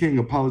Martin Luther King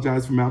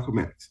apologize for Malcolm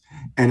X.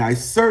 And I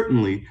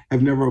certainly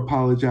have never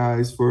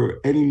apologized for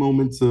any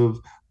moments of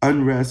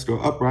unrest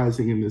or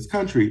uprising in this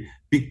country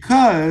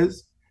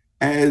because,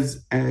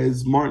 as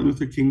Martin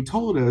Luther King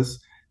told us,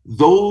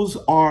 those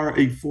are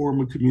a form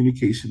of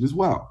communication as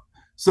well.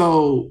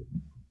 So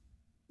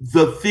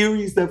the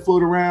theories that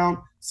float around,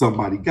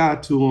 somebody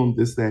got to them,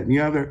 this, that, and the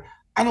other,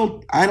 I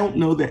don't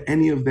know that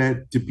any of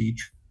that to be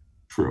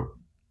true.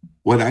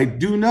 What I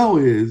do know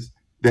is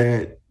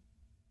that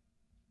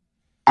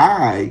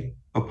I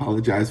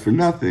apologize for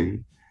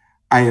nothing.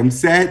 I am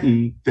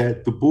saddened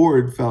that the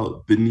board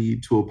felt the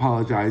need to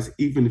apologize,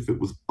 even if it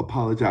was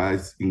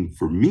apologizing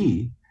for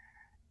me.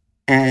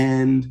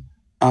 And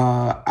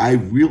I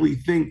really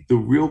think the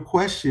real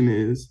question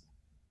is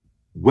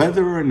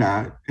whether or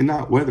not, and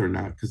not whether or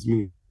not, because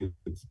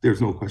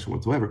there's no question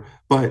whatsoever,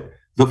 but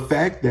the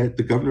fact that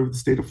the governor of the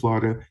state of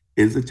Florida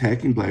is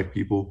attacking Black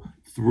people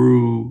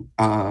through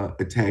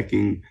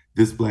attacking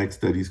this Black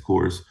Studies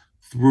course,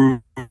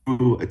 through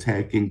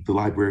attacking the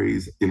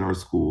libraries in our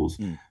schools,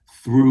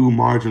 through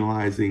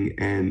marginalizing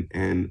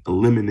and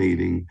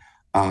eliminating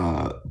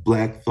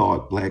Black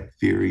thought, Black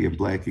theory, and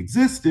Black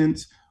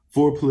existence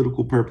for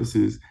political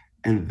purposes,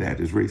 and that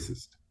is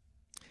racist.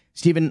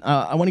 Stephen,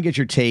 I want to get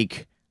your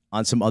take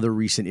on some other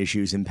recent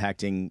issues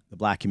impacting the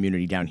Black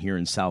community down here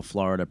in South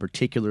Florida,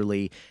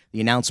 particularly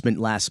the announcement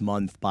last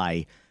month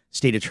by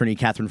State Attorney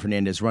Catherine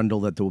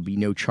Fernandez-Rundle that there will be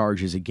no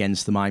charges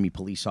against the Miami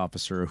police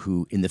officer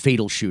who, in the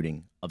fatal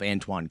shooting of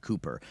Antoine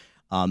Cooper,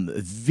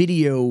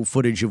 video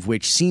footage of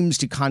which seems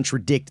to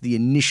contradict the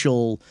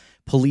initial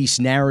police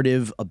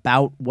narrative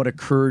about what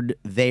occurred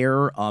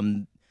there.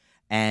 As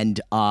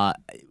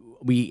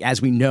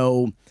we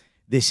know,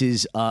 this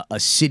is a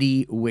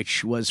city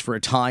which was for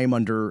a time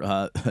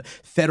under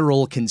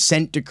federal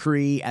consent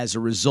decree as a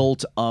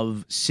result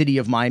of City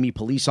of Miami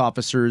police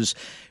officers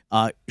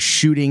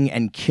shooting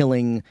and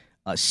killing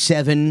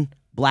 7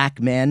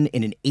 Black men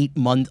in an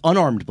 8-month,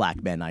 unarmed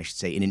Black men, I should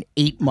say, in an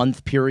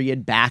 8-month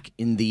period back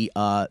in the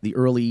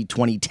early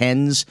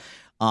 2010s.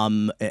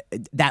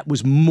 That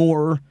was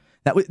more.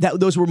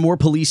 Those were more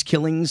police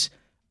killings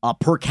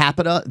per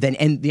capita than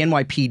the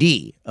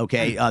NYPD,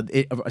 okay?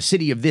 A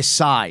city of this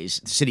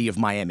size, the city of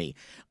Miami.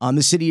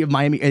 The city of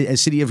Miami, a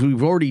city of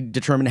we've already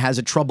determined has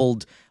a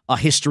troubled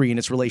history in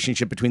its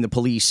relationship between the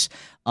police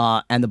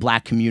and the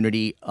Black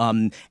community,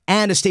 and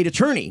a state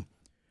attorney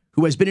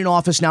who has been in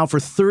office now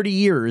for 30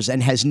 years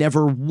and has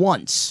never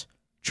once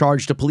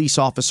charged a police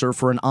officer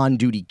for an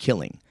on-duty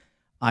killing.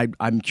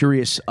 I'm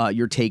curious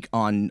your take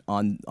on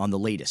the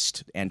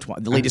latest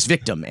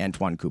victim,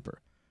 Antoine Cooper.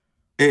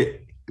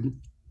 It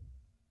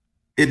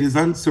is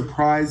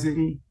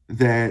unsurprising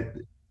that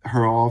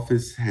her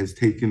office has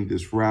taken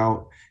this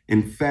route.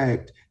 In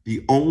fact,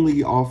 the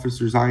only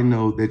officers I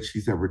know that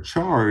she's ever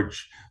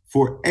charged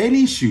for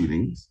any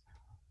shootings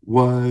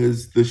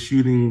was the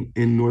shooting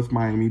in North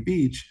Miami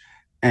Beach,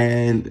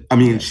 in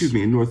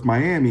North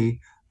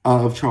Miami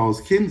of Charles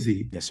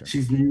Kinsey. Yes, sir.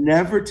 She's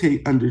never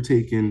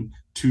undertaken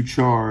to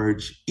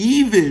charge,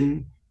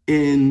 even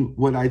in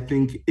what I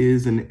think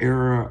is an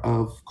era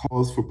of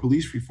calls for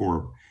police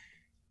reform,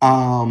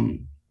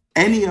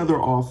 any other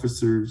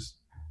officers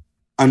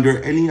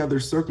under any other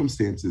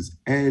circumstances.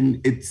 And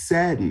it's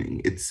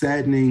saddening. It's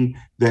saddening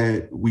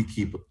that we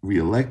keep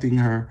reelecting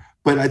her,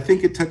 but I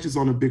think it touches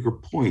on a bigger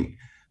point.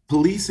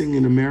 Policing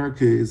in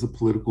America is a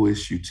political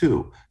issue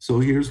too.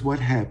 So here's what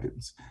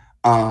happens.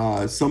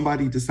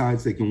 Somebody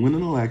decides they can win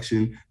an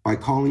election by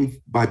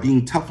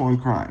being tough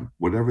on crime,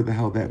 whatever the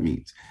hell that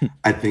means.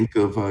 I think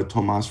of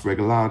Tomas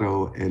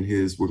Regalado and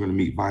his "We're going to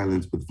meet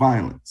violence with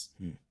violence."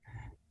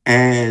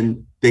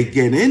 And they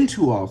get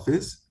into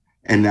office,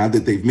 and now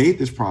that they've made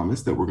this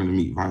promise that we're going to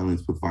meet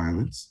violence with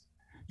violence,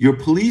 your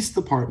police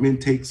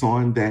department takes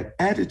on that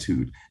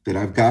attitude that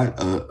I've got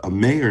a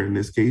mayor in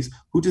this case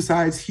who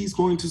decides he's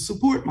going to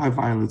support my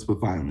violence with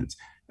violence.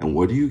 And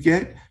what do? You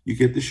get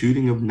the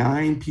shooting of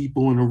 9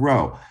 people in a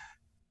row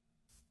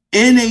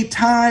in a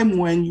time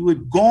when you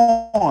had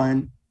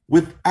gone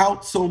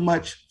without so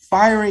much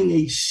firing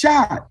a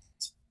shot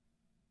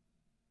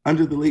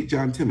under the late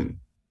John Timmon,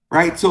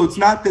 right? So it's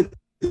not that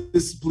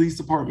this police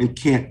department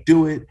can't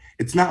do it.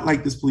 It's not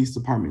like this police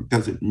department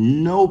doesn't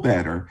know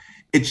better.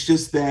 It's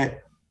just that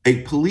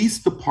a police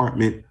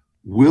department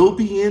will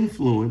be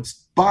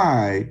influenced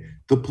by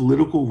the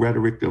political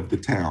rhetoric of the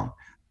town.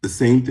 The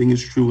same thing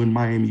is true in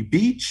Miami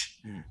Beach.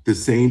 The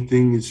same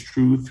thing is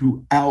true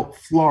throughout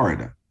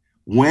Florida.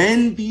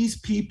 When these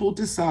people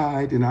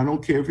decide, and I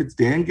don't care if it's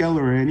Dan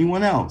Geller or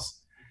anyone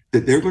else,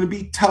 that they're going to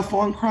be tough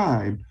on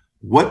crime,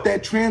 what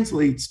that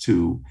translates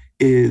to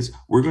is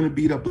we're going to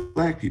beat up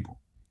Black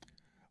people.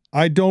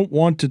 I don't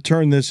want to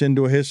turn this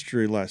into a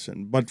history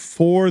lesson, but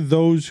for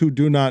those who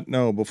do not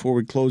know, before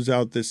we close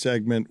out this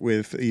segment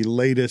with the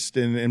latest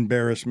in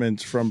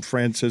embarrassments from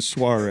Francis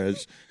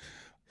Suarez,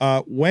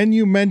 when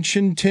you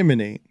mentioned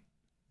Timoney,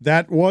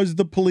 that was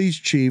the police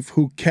chief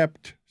who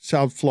kept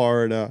South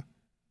Florida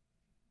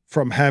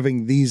from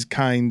having these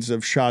kinds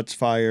of shots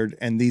fired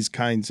and these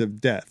kinds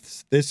of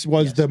deaths. This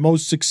was the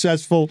most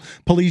successful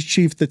police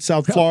chief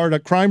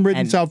that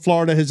crime-ridden South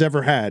Florida has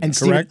ever had, and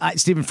correct?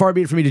 Stephen, far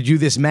be it for me to do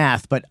this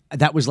math, but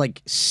that was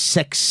like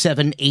 6,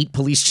 7, 8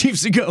 police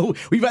chiefs ago.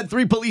 We've had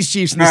 3 police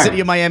chiefs in the city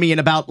of Miami in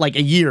about like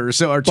a year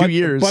or 2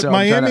 years. But so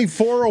Miami,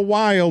 for a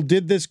while,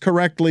 did this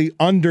correctly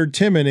under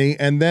Timoney,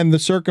 and then the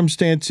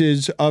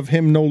circumstances of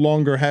him no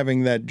longer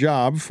having that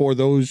job, for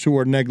those who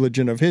are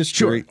negligent of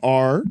history,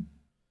 are...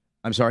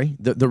 I'm sorry?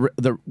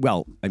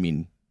 Well, I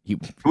mean... It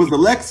was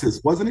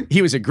Alexis, wasn't it?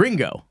 He was a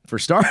gringo, for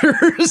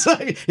starters.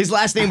 His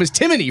last name was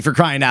Timoney, for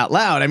crying out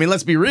loud. I mean,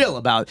 let's be real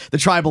about the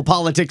tribal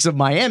politics of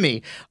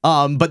Miami.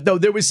 But though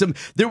there was some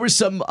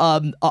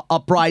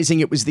uprising.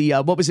 It was the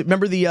what was it?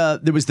 Remember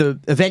there was the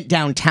event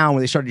downtown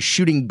where they started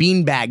shooting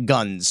beanbag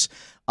guns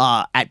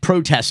at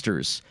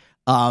protesters.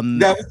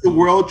 That was the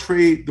World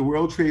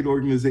Trade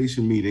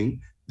Organization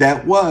meeting.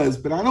 That was,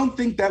 but I don't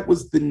think that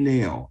was the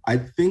nail. I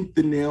think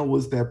the nail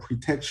was that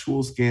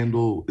pretextual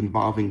scandal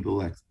involving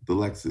the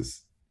Lexus.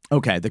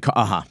 Okay,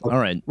 all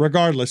right.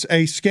 Regardless,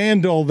 a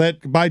scandal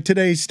that by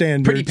today's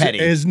standards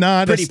is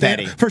not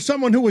petty. For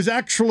someone who was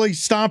actually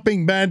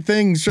stopping bad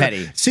things.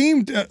 Petty. It's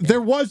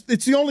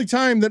the only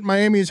time that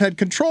Miami has had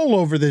control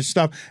over this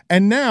stuff.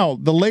 And now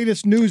the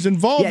latest news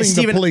involving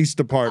Stephen, the police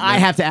department. I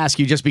have to ask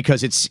you, just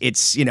because it's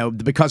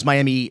because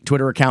Miami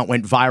Twitter account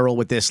went viral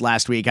with this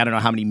last week. I don't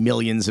know how many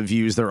millions of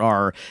views there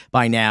are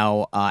by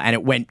now, and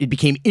it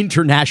became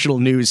international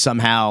news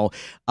somehow.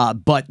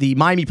 But the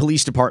Miami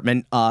Police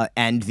Department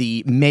and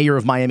the mayor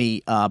of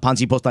Miami,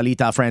 Ponzi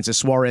Postalita, Francis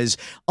Suarez,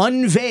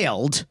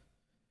 unveiled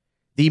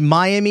the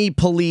Miami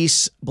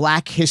Police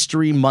Black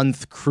History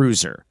Month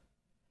cruiser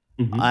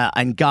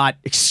and got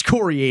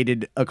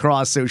excoriated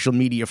across social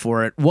media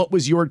for it. What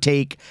was your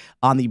take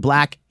on the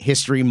Black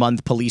History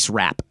Month police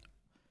rap?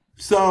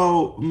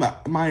 So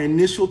my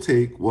initial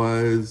take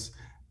was,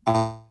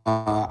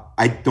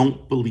 I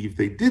don't believe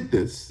they did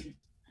this.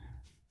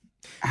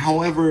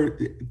 However,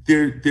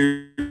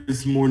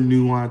 there's more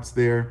nuance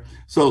there.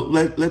 So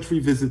let's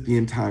revisit the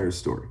entire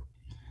story.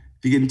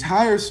 The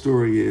entire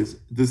story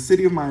is the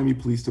City of Miami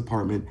Police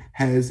Department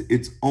has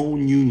its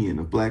own union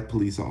of Black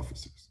police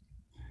officers.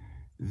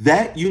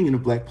 That union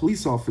of Black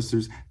police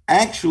officers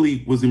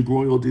actually was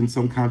embroiled in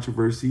some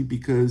controversy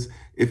because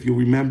if you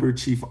remember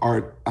Chief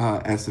Art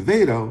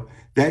Acevedo,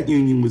 that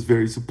union was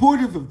very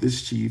supportive of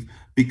this chief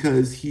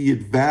because he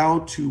had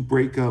vowed to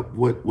break up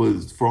what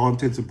was, for all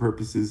intents and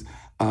purposes,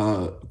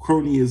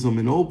 cronyism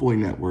and old boy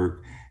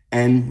network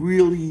and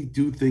really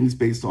do things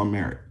based on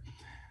merit.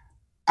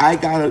 I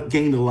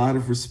gained a lot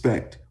of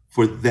respect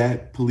for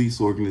that police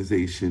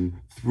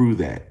organization through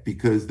that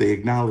because they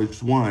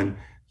acknowledged, one,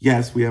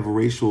 yes, we have a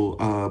racial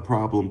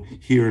problem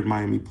here in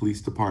Miami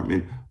Police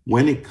Department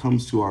when it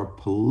comes to our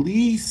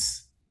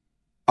police,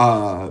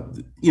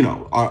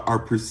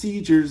 our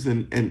procedures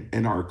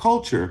and our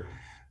culture.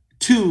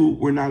 Two,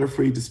 we're not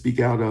afraid to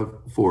speak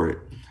out for it.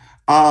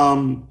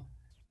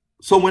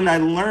 So when I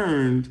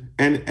learned,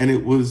 and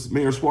it was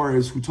Mayor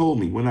Suarez who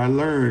told me, when I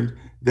learned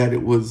that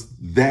it was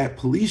that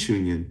police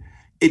union,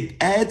 it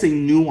adds a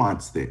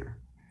nuance there.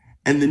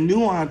 And the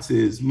nuance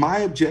is my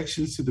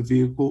objections to the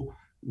vehicle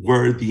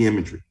were the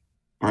imagery,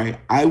 right?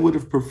 I would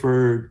have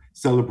preferred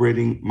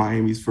celebrating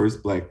Miami's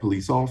first Black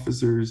police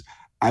officers.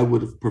 I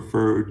would have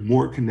preferred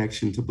more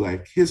connection to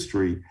Black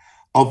history,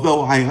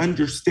 although I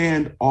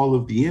understand all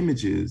of the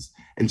images,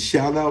 and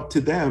shout out to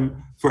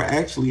them for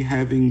actually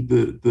having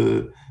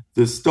the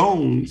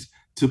stones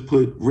to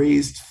put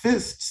raised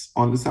fists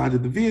on the side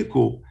of the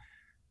vehicle.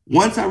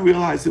 Once I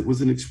realized it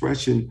was an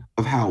expression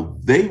of how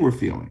they were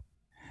feeling,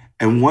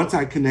 and once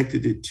I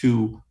connected it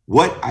to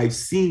what I've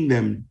seen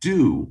them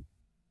do,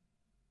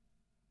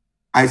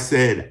 I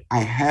said, I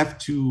have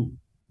to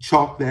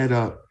chalk that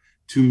up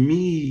to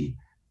me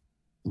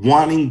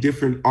wanting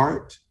different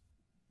art,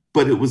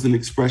 but it was an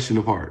expression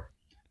of art.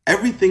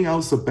 Everything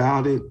else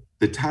about it,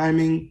 the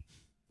timing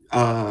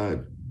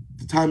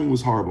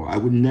was horrible. I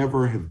would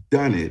never have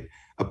done it.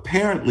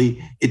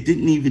 Apparently, it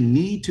didn't even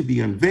need to be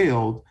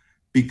unveiled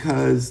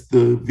because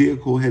the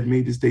vehicle had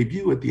made its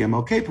debut at the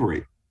MLK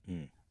parade.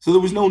 So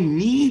there was no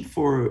need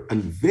for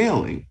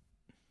unveiling.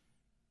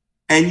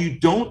 And you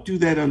don't do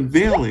that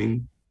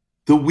unveiling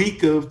the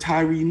week of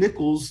Tyree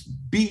Nichols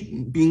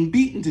being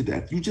beaten to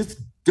death. You just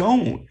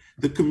don't.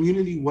 The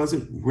community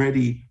wasn't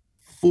ready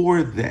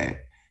for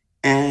that.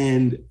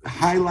 And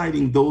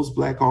highlighting those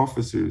Black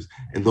officers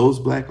and those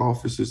Black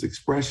officers'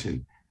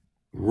 expression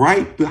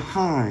right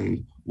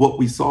behind what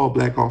we saw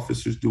Black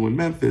officers do in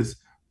Memphis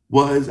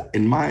was,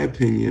 in my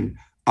opinion,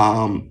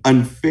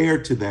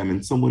 unfair to them.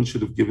 And someone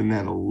should have given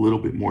that a little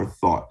bit more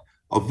thought.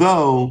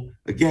 Although,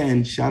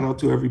 again, shout out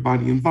to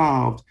everybody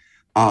involved.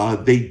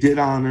 They did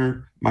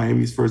honor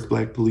Miami's first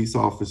Black police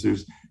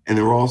officers. And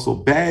there are also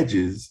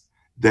badges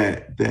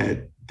that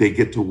they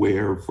get to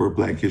wear for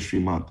Black History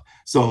Month.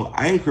 So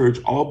I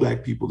encourage all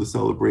Black people to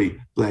celebrate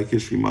Black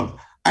History Month.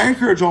 I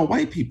encourage all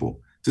white people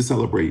to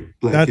celebrate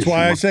Black That's History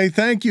why I Month. say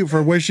thank you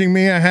for wishing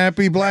me a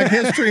happy Black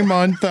History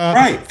Month.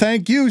 Right.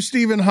 Thank you,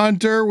 Stephen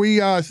Hunter.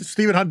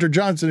 Stephen Hunter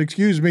Johnson,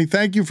 excuse me.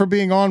 Thank you for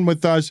being on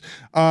with us.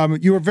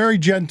 You were very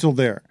gentle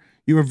there.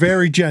 You were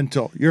very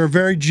gentle. You're a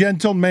very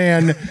gentle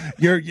man.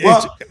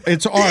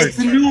 It's art. It's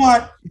a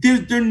nuance.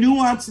 There are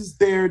nuances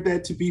there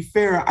that, to be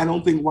fair, I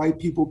don't think white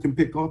people can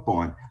pick up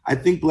on. I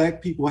think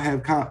Black people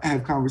have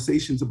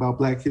conversations about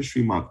Black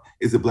History Month.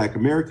 Is it Black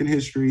American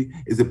history?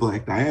 Is it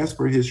Black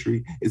diaspora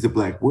history? Is it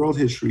Black world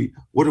history?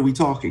 What are we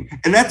talking?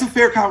 And that's a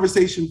fair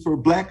conversation for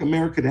Black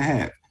America to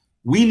have.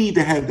 We need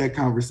to have that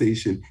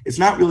conversation. It's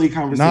not really a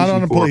conversation. Not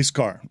on a police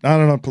car. Not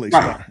on a police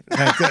car.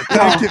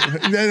 Thank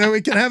you. We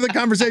can have the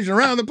conversation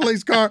around the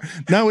police car.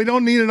 No, we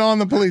don't need it on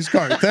the police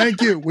car.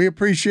 Thank you. We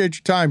appreciate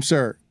your time,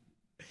 sir.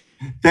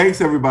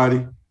 Thanks,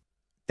 everybody.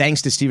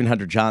 Thanks to Stephen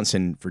Hunter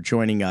Johnson for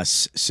joining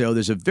us. So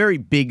there's a very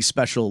big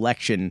special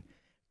election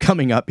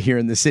coming up here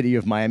in the city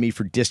of Miami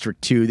for District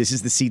 2. This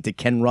is the seat that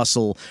Ken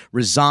Russell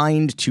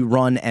resigned to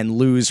run and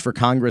lose for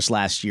Congress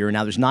last year.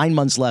 Now there's 9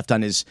 months left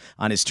on his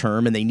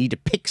term, and they need to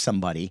pick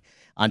somebody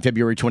on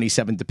February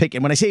 27th to pick.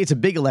 And when I say it's a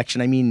big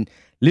election, I mean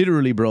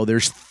literally, bro,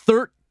 there's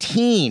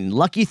 13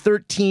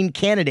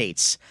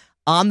 candidates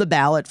on the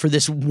ballot for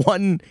this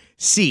one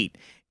seat.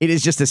 It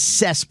is just a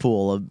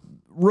cesspool, a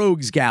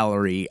rogues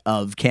gallery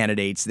of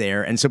candidates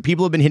there. And so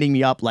people have been hitting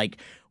me up like,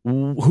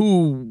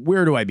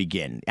 where do I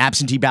begin?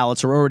 Absentee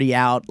ballots are already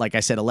out. Like I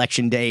said,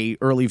 election day,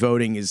 early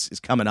voting is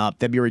coming up,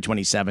 February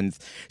 27th.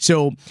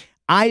 So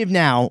I have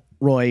now,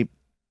 Roy,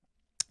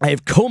 I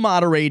have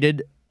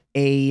co-moderated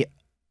a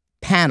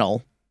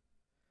panel,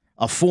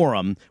 a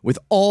forum with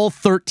all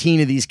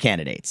 13 of these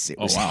candidates. It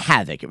was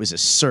havoc. It was a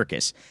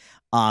circus.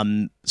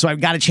 So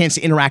I've got a chance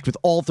to interact with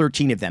all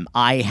 13 of them.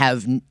 I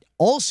have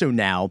also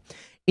now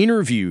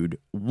interviewed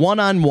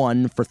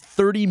one-on-one for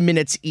 30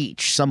 minutes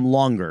each, some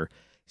longer,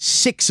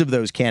 6 of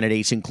those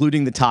candidates,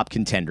 including the top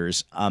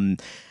contenders.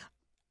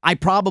 I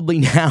probably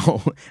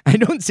now, I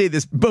don't say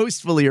this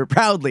boastfully or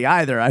proudly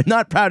either. I'm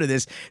not proud of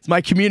this. It's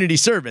my community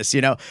service,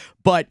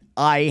 but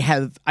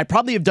I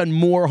probably have done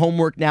more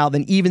homework now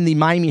than even the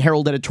Miami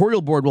Herald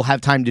editorial board will have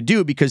time to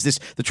do, because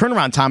the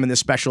turnaround time in this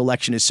special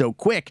election is so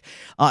quick.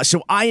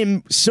 So I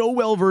am so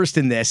well versed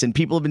in this, and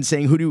people have been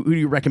saying, who do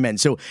you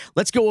recommend? So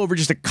let's go over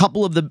just a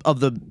couple of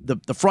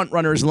the front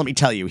runners, and let me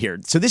tell you here.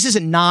 So this is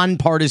a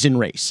nonpartisan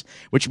race,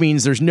 which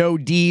means there's no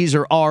D's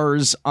or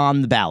R's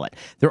on the ballot.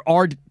 There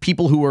are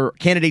people who are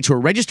candidates who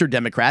are registered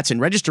Democrats and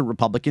registered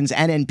Republicans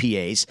and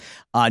NPAs,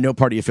 no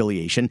party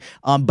affiliation,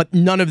 but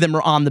none of them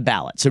are on the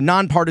ballot. So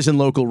nonpartisan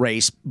local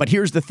race. But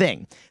here's the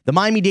thing. The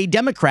Miami-Dade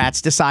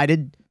Democrats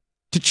decided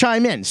to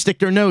chime in, stick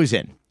their nose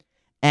in.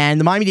 And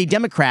the Miami-Dade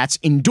Democrats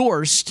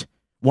endorsed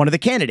one of the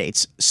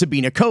candidates,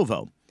 Sabina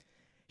Covo.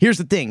 Here's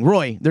the thing,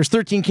 Roy, there's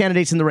 13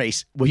 candidates in the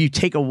race. Will you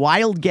take a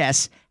wild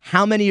guess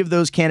how many of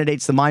those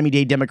candidates the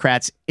Miami-Dade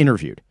Democrats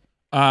interviewed?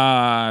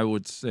 I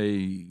would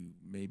say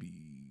maybe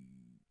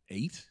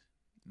 8.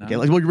 Okay,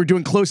 like we're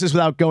doing closest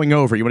without going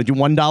over. You want to do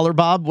 $1,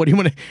 Bob? What do you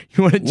want to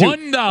do?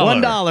 $1.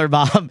 $1,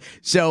 Bob.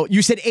 So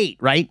you said 8,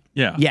 right?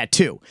 Yeah. Yeah,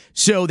 2.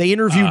 So they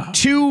interviewed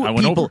 2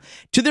 people. Over.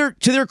 To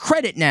their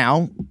credit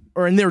now,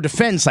 or in their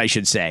defense, I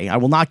should say, I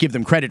will not give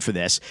them credit for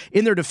this.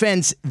 In their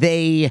defense,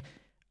 they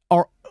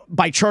are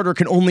by charter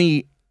can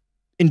only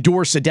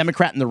endorse a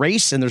Democrat in the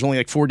race, and there's only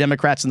like 4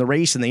 Democrats in the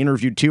race, and they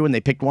interviewed 2 and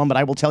they picked one. But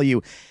I will tell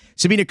you,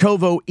 Sabina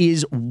Covo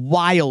is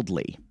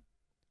wildly,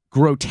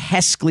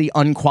 grotesquely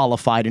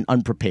unqualified and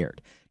unprepared.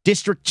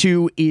 District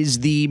 2 is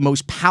the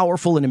most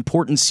powerful and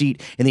important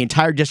seat in the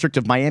entire district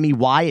of Miami.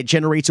 Why? It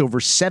generates over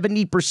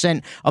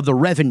 70% of the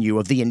revenue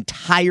of the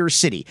entire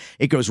city.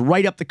 It goes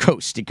right up the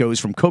coast. It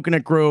goes from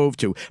Coconut Grove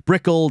to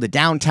Brickell to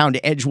downtown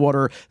to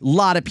Edgewater. A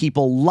lot of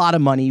people, a lot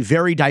of money,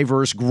 very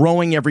diverse,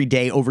 growing every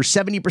day. Over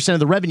 70% of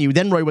the revenue.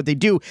 Then, Roy, what they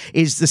do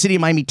is the city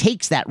of Miami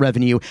takes that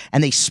revenue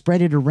and they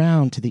spread it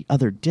around to the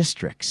other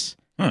districts.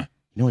 Huh.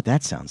 You know what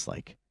that sounds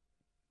like?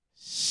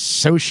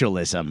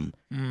 Socialism.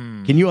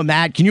 Can you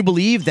imagine? Can you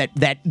believe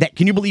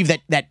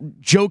that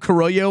Joe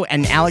Carollo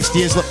and Alex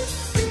Diaz?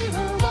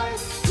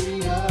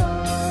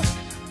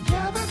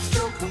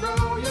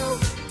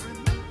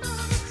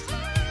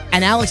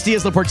 And Alex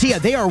Diaz-Laportilla,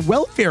 they are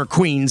welfare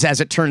queens,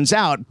 as it turns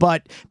out.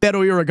 But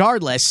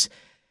irregardless,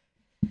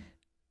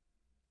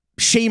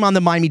 shame on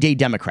the Miami-Dade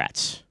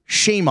Democrats.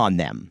 Shame on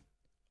them.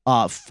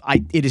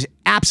 It is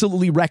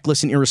absolutely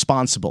reckless and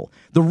irresponsible.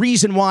 The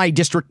reason why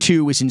District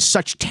 2 is in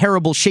such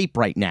terrible shape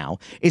right now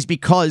is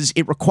because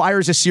it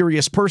requires a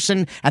serious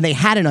person, and they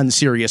had an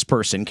unserious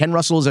person. Ken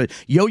Russell is a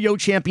yo-yo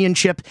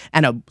championship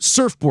and a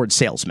surfboard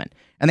salesman.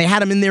 And they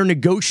had him in there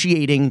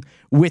negotiating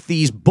with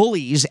these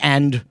bullies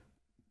and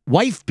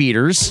wife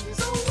beaters.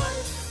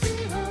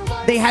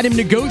 They had him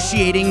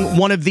negotiating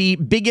one of the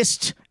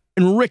biggest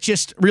and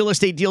richest real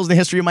estate deals in the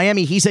history of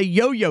Miami. He's a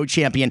yo-yo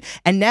champion.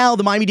 And now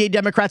the Miami-Dade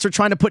Democrats are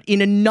trying to put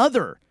in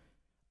another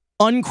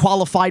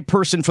unqualified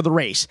person for the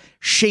race.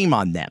 Shame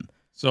on them.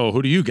 So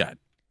who do you got?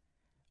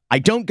 I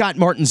don't got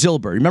Martin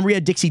Zilber. Remember we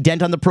had Dixie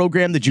Dent on the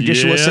program, the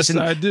judicial assistant?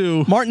 Yes, I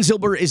do. Martin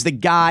Zilber is the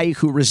guy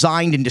who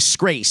resigned in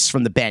disgrace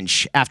from the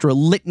bench after a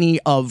litany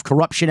of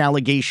corruption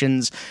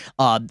allegations.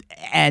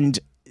 And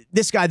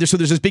this guy, so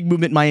there's this big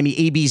movement in Miami,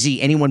 ABZ,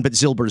 anyone but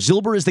Zilber.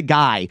 Zilber is the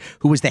guy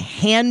who was the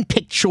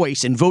hand-picked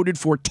choice and voted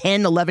for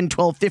 10, 11,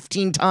 12,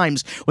 15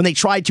 times when they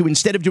tried to,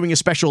 instead of doing a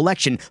special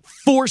election,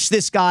 force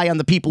this guy on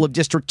the people of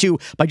District 2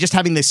 by just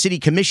having the city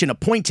commission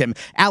appoint him.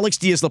 Alex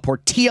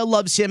Diaz-Laportilla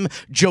loves him.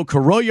 Joe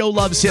Carollo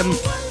loves him.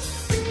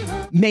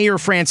 Mayor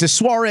Francis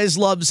Suarez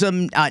loves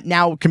him.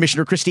 Now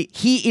Commissioner Christie.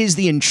 He is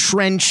the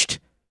entrenched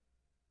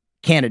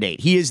candidate.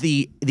 He is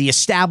the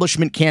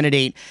establishment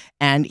candidate,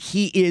 and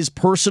he is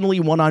personally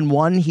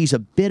one-on-one. He's a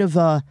bit of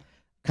a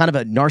kind of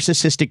a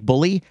narcissistic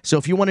bully. So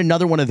if you want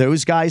another one of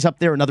those guys up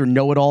there, another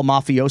know-it-all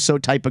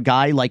mafioso type of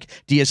guy like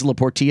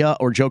Diaz-Laportilla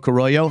or Joe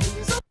Carollo,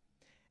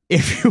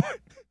 if you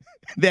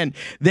then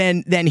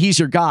he's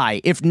your guy.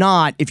 If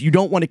not, if you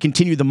don't want to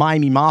continue the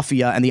Miami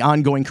Mafia and the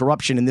ongoing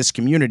corruption in this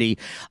community,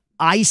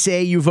 I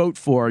say you vote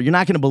for, you're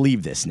not going to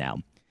believe this now.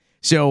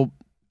 So,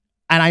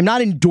 and I'm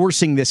not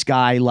endorsing this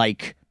guy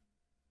like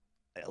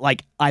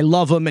I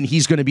love him and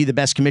he's going to be the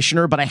best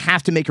commissioner, but I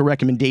have to make a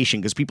recommendation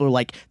because people are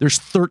like, there's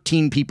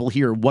 13 people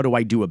here. What do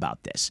I do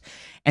about this?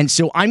 And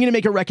so I'm going to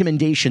make a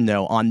recommendation,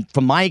 though,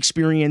 from my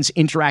experience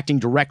interacting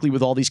directly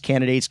with all these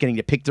candidates, getting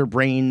to pick their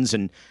brains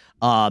and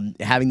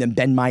having them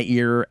bend my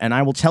ear. And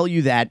I will tell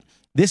you that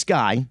this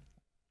guy,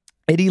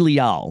 Eddie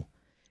Leal,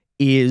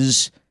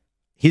 his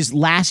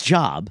last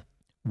job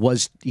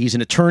was, he's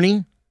an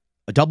attorney,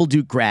 a double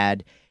Duke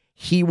grad.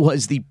 He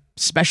was the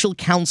special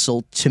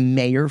counsel to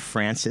Mayor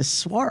Francis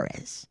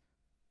Suarez.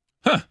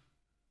 Huh.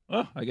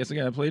 Well, I guess I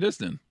got to play this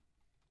then.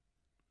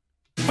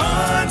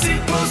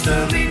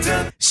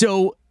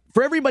 So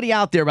for everybody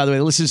out there, by the way,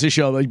 that listens to the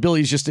show,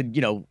 Billy's just a,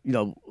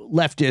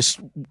 leftist,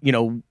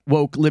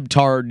 woke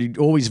libtard,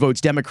 who always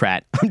votes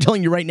Democrat. I'm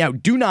telling you right now,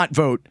 do not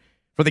vote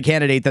for the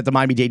candidate that the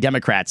Miami-Dade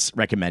Democrats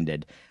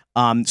recommended.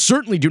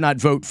 Certainly do not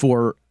vote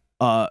for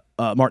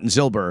Martin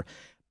Zilber.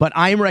 But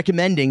I am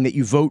recommending that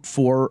you vote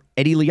for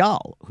Eddie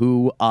Leal,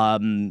 who,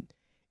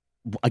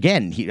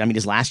 again,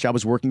 his last job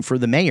was working for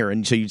the mayor.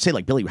 And so you'd say,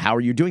 like, Billy, how are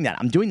you doing that?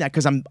 I'm doing that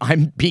because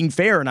I'm being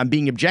fair and I'm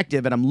being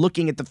objective and I'm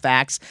looking at the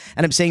facts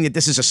and I'm saying that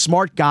this is a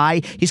smart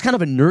guy. He's kind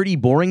of a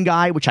nerdy, boring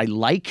guy, which I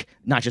like,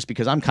 not just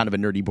because I'm kind of a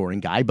nerdy,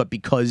 boring guy, but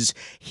because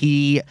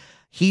he's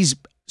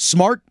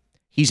smart.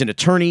 He's an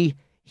attorney.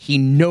 He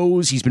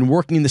knows he's been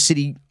working in the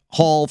city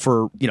hall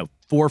for,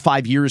 4 or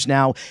 5 years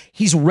now.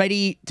 He's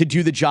ready to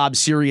do the job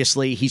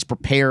seriously. He's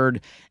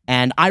prepared.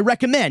 And I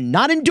recommend,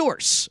 not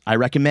endorse, I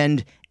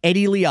recommend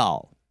Eddie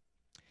Leal.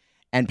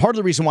 And part of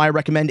the reason why I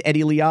recommend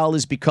Eddie Leal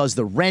is because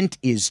the rent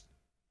is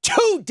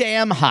too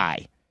damn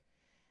high.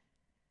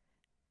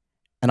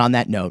 And on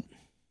that note,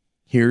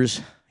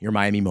 here's your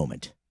Miami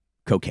moment.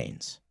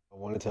 Cocaine's. I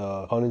wanted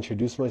to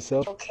unintroduce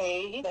myself.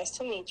 Okay, nice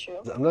to meet you.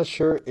 I'm not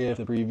sure if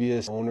the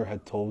previous owner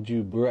had told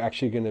you, we're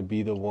actually going to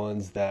be the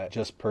ones that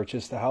just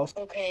purchased the house.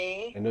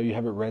 Okay. I know you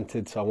have it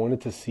rented, so I wanted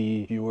to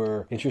see if you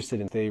were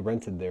interested in stay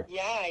rented there.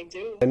 Yeah, I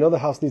do. I know the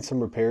house needs some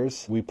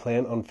repairs. We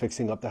plan on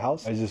fixing up the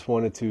house. I just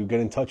wanted to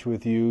get in touch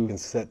with you and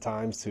set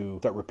times to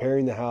start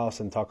repairing the house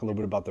and talk a little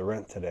bit about the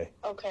rent today.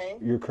 Okay.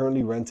 You're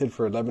currently rented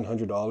for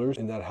 $1,100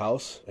 in that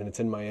house, and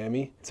it's in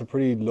Miami. It's a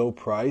pretty low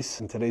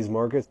price in today's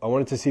market. I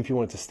wanted to see if you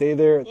wanted to stay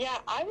there. Yeah,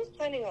 I was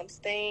planning on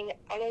staying.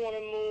 I don't want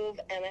to move,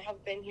 and I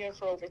have been here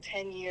for over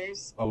 10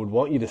 years. I would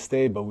want you to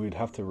stay, but we would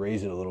have to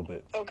raise it a little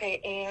bit. Okay,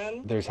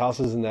 and? There's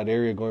houses in that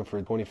area going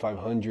for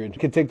 $2,500. You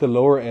could take the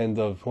lower end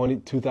of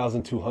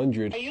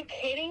 $2,200. Are you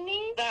kidding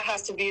me? That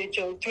has to be a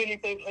joke.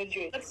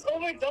 $2,500. That's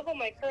over double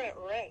my current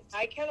rent.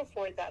 I can't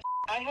afford that.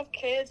 I have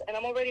kids, and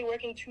I'm already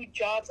working 2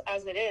 jobs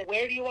as it is.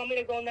 Where do you want me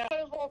to go now? I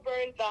might as well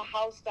burn the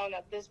house down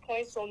at this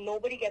point so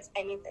nobody gets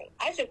anything.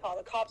 I should call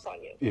the cops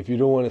on you. If you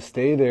don't want to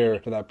stay there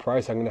for that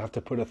price, I'm going to have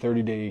to put a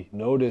 30-day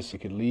notice. You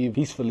could leave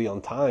peacefully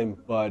on time,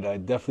 but I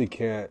definitely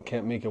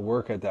can't make it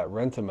work at that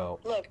rent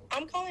amount. Look,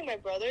 I'm calling my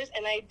brothers,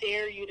 and I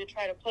dare you to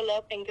try to pull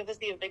up and give us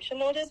the eviction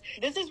notice.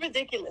 This is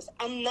ridiculous.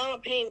 I'm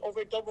not paying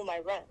over double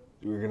my rent.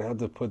 We're going to have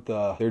to put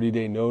the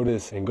 30-day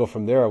notice and go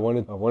from there. I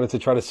wanted to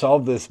try to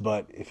solve this,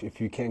 but if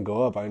you can't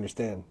go up, I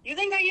understand. You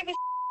think I give a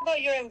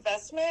about your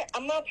investment?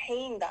 I'm not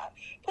paying that.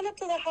 Pull up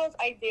to the house,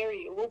 I dare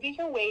you. We'll be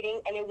here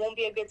waiting, and it won't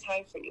be a good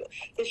time for you.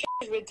 This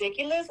is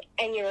ridiculous,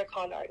 and you're a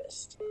con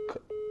artist.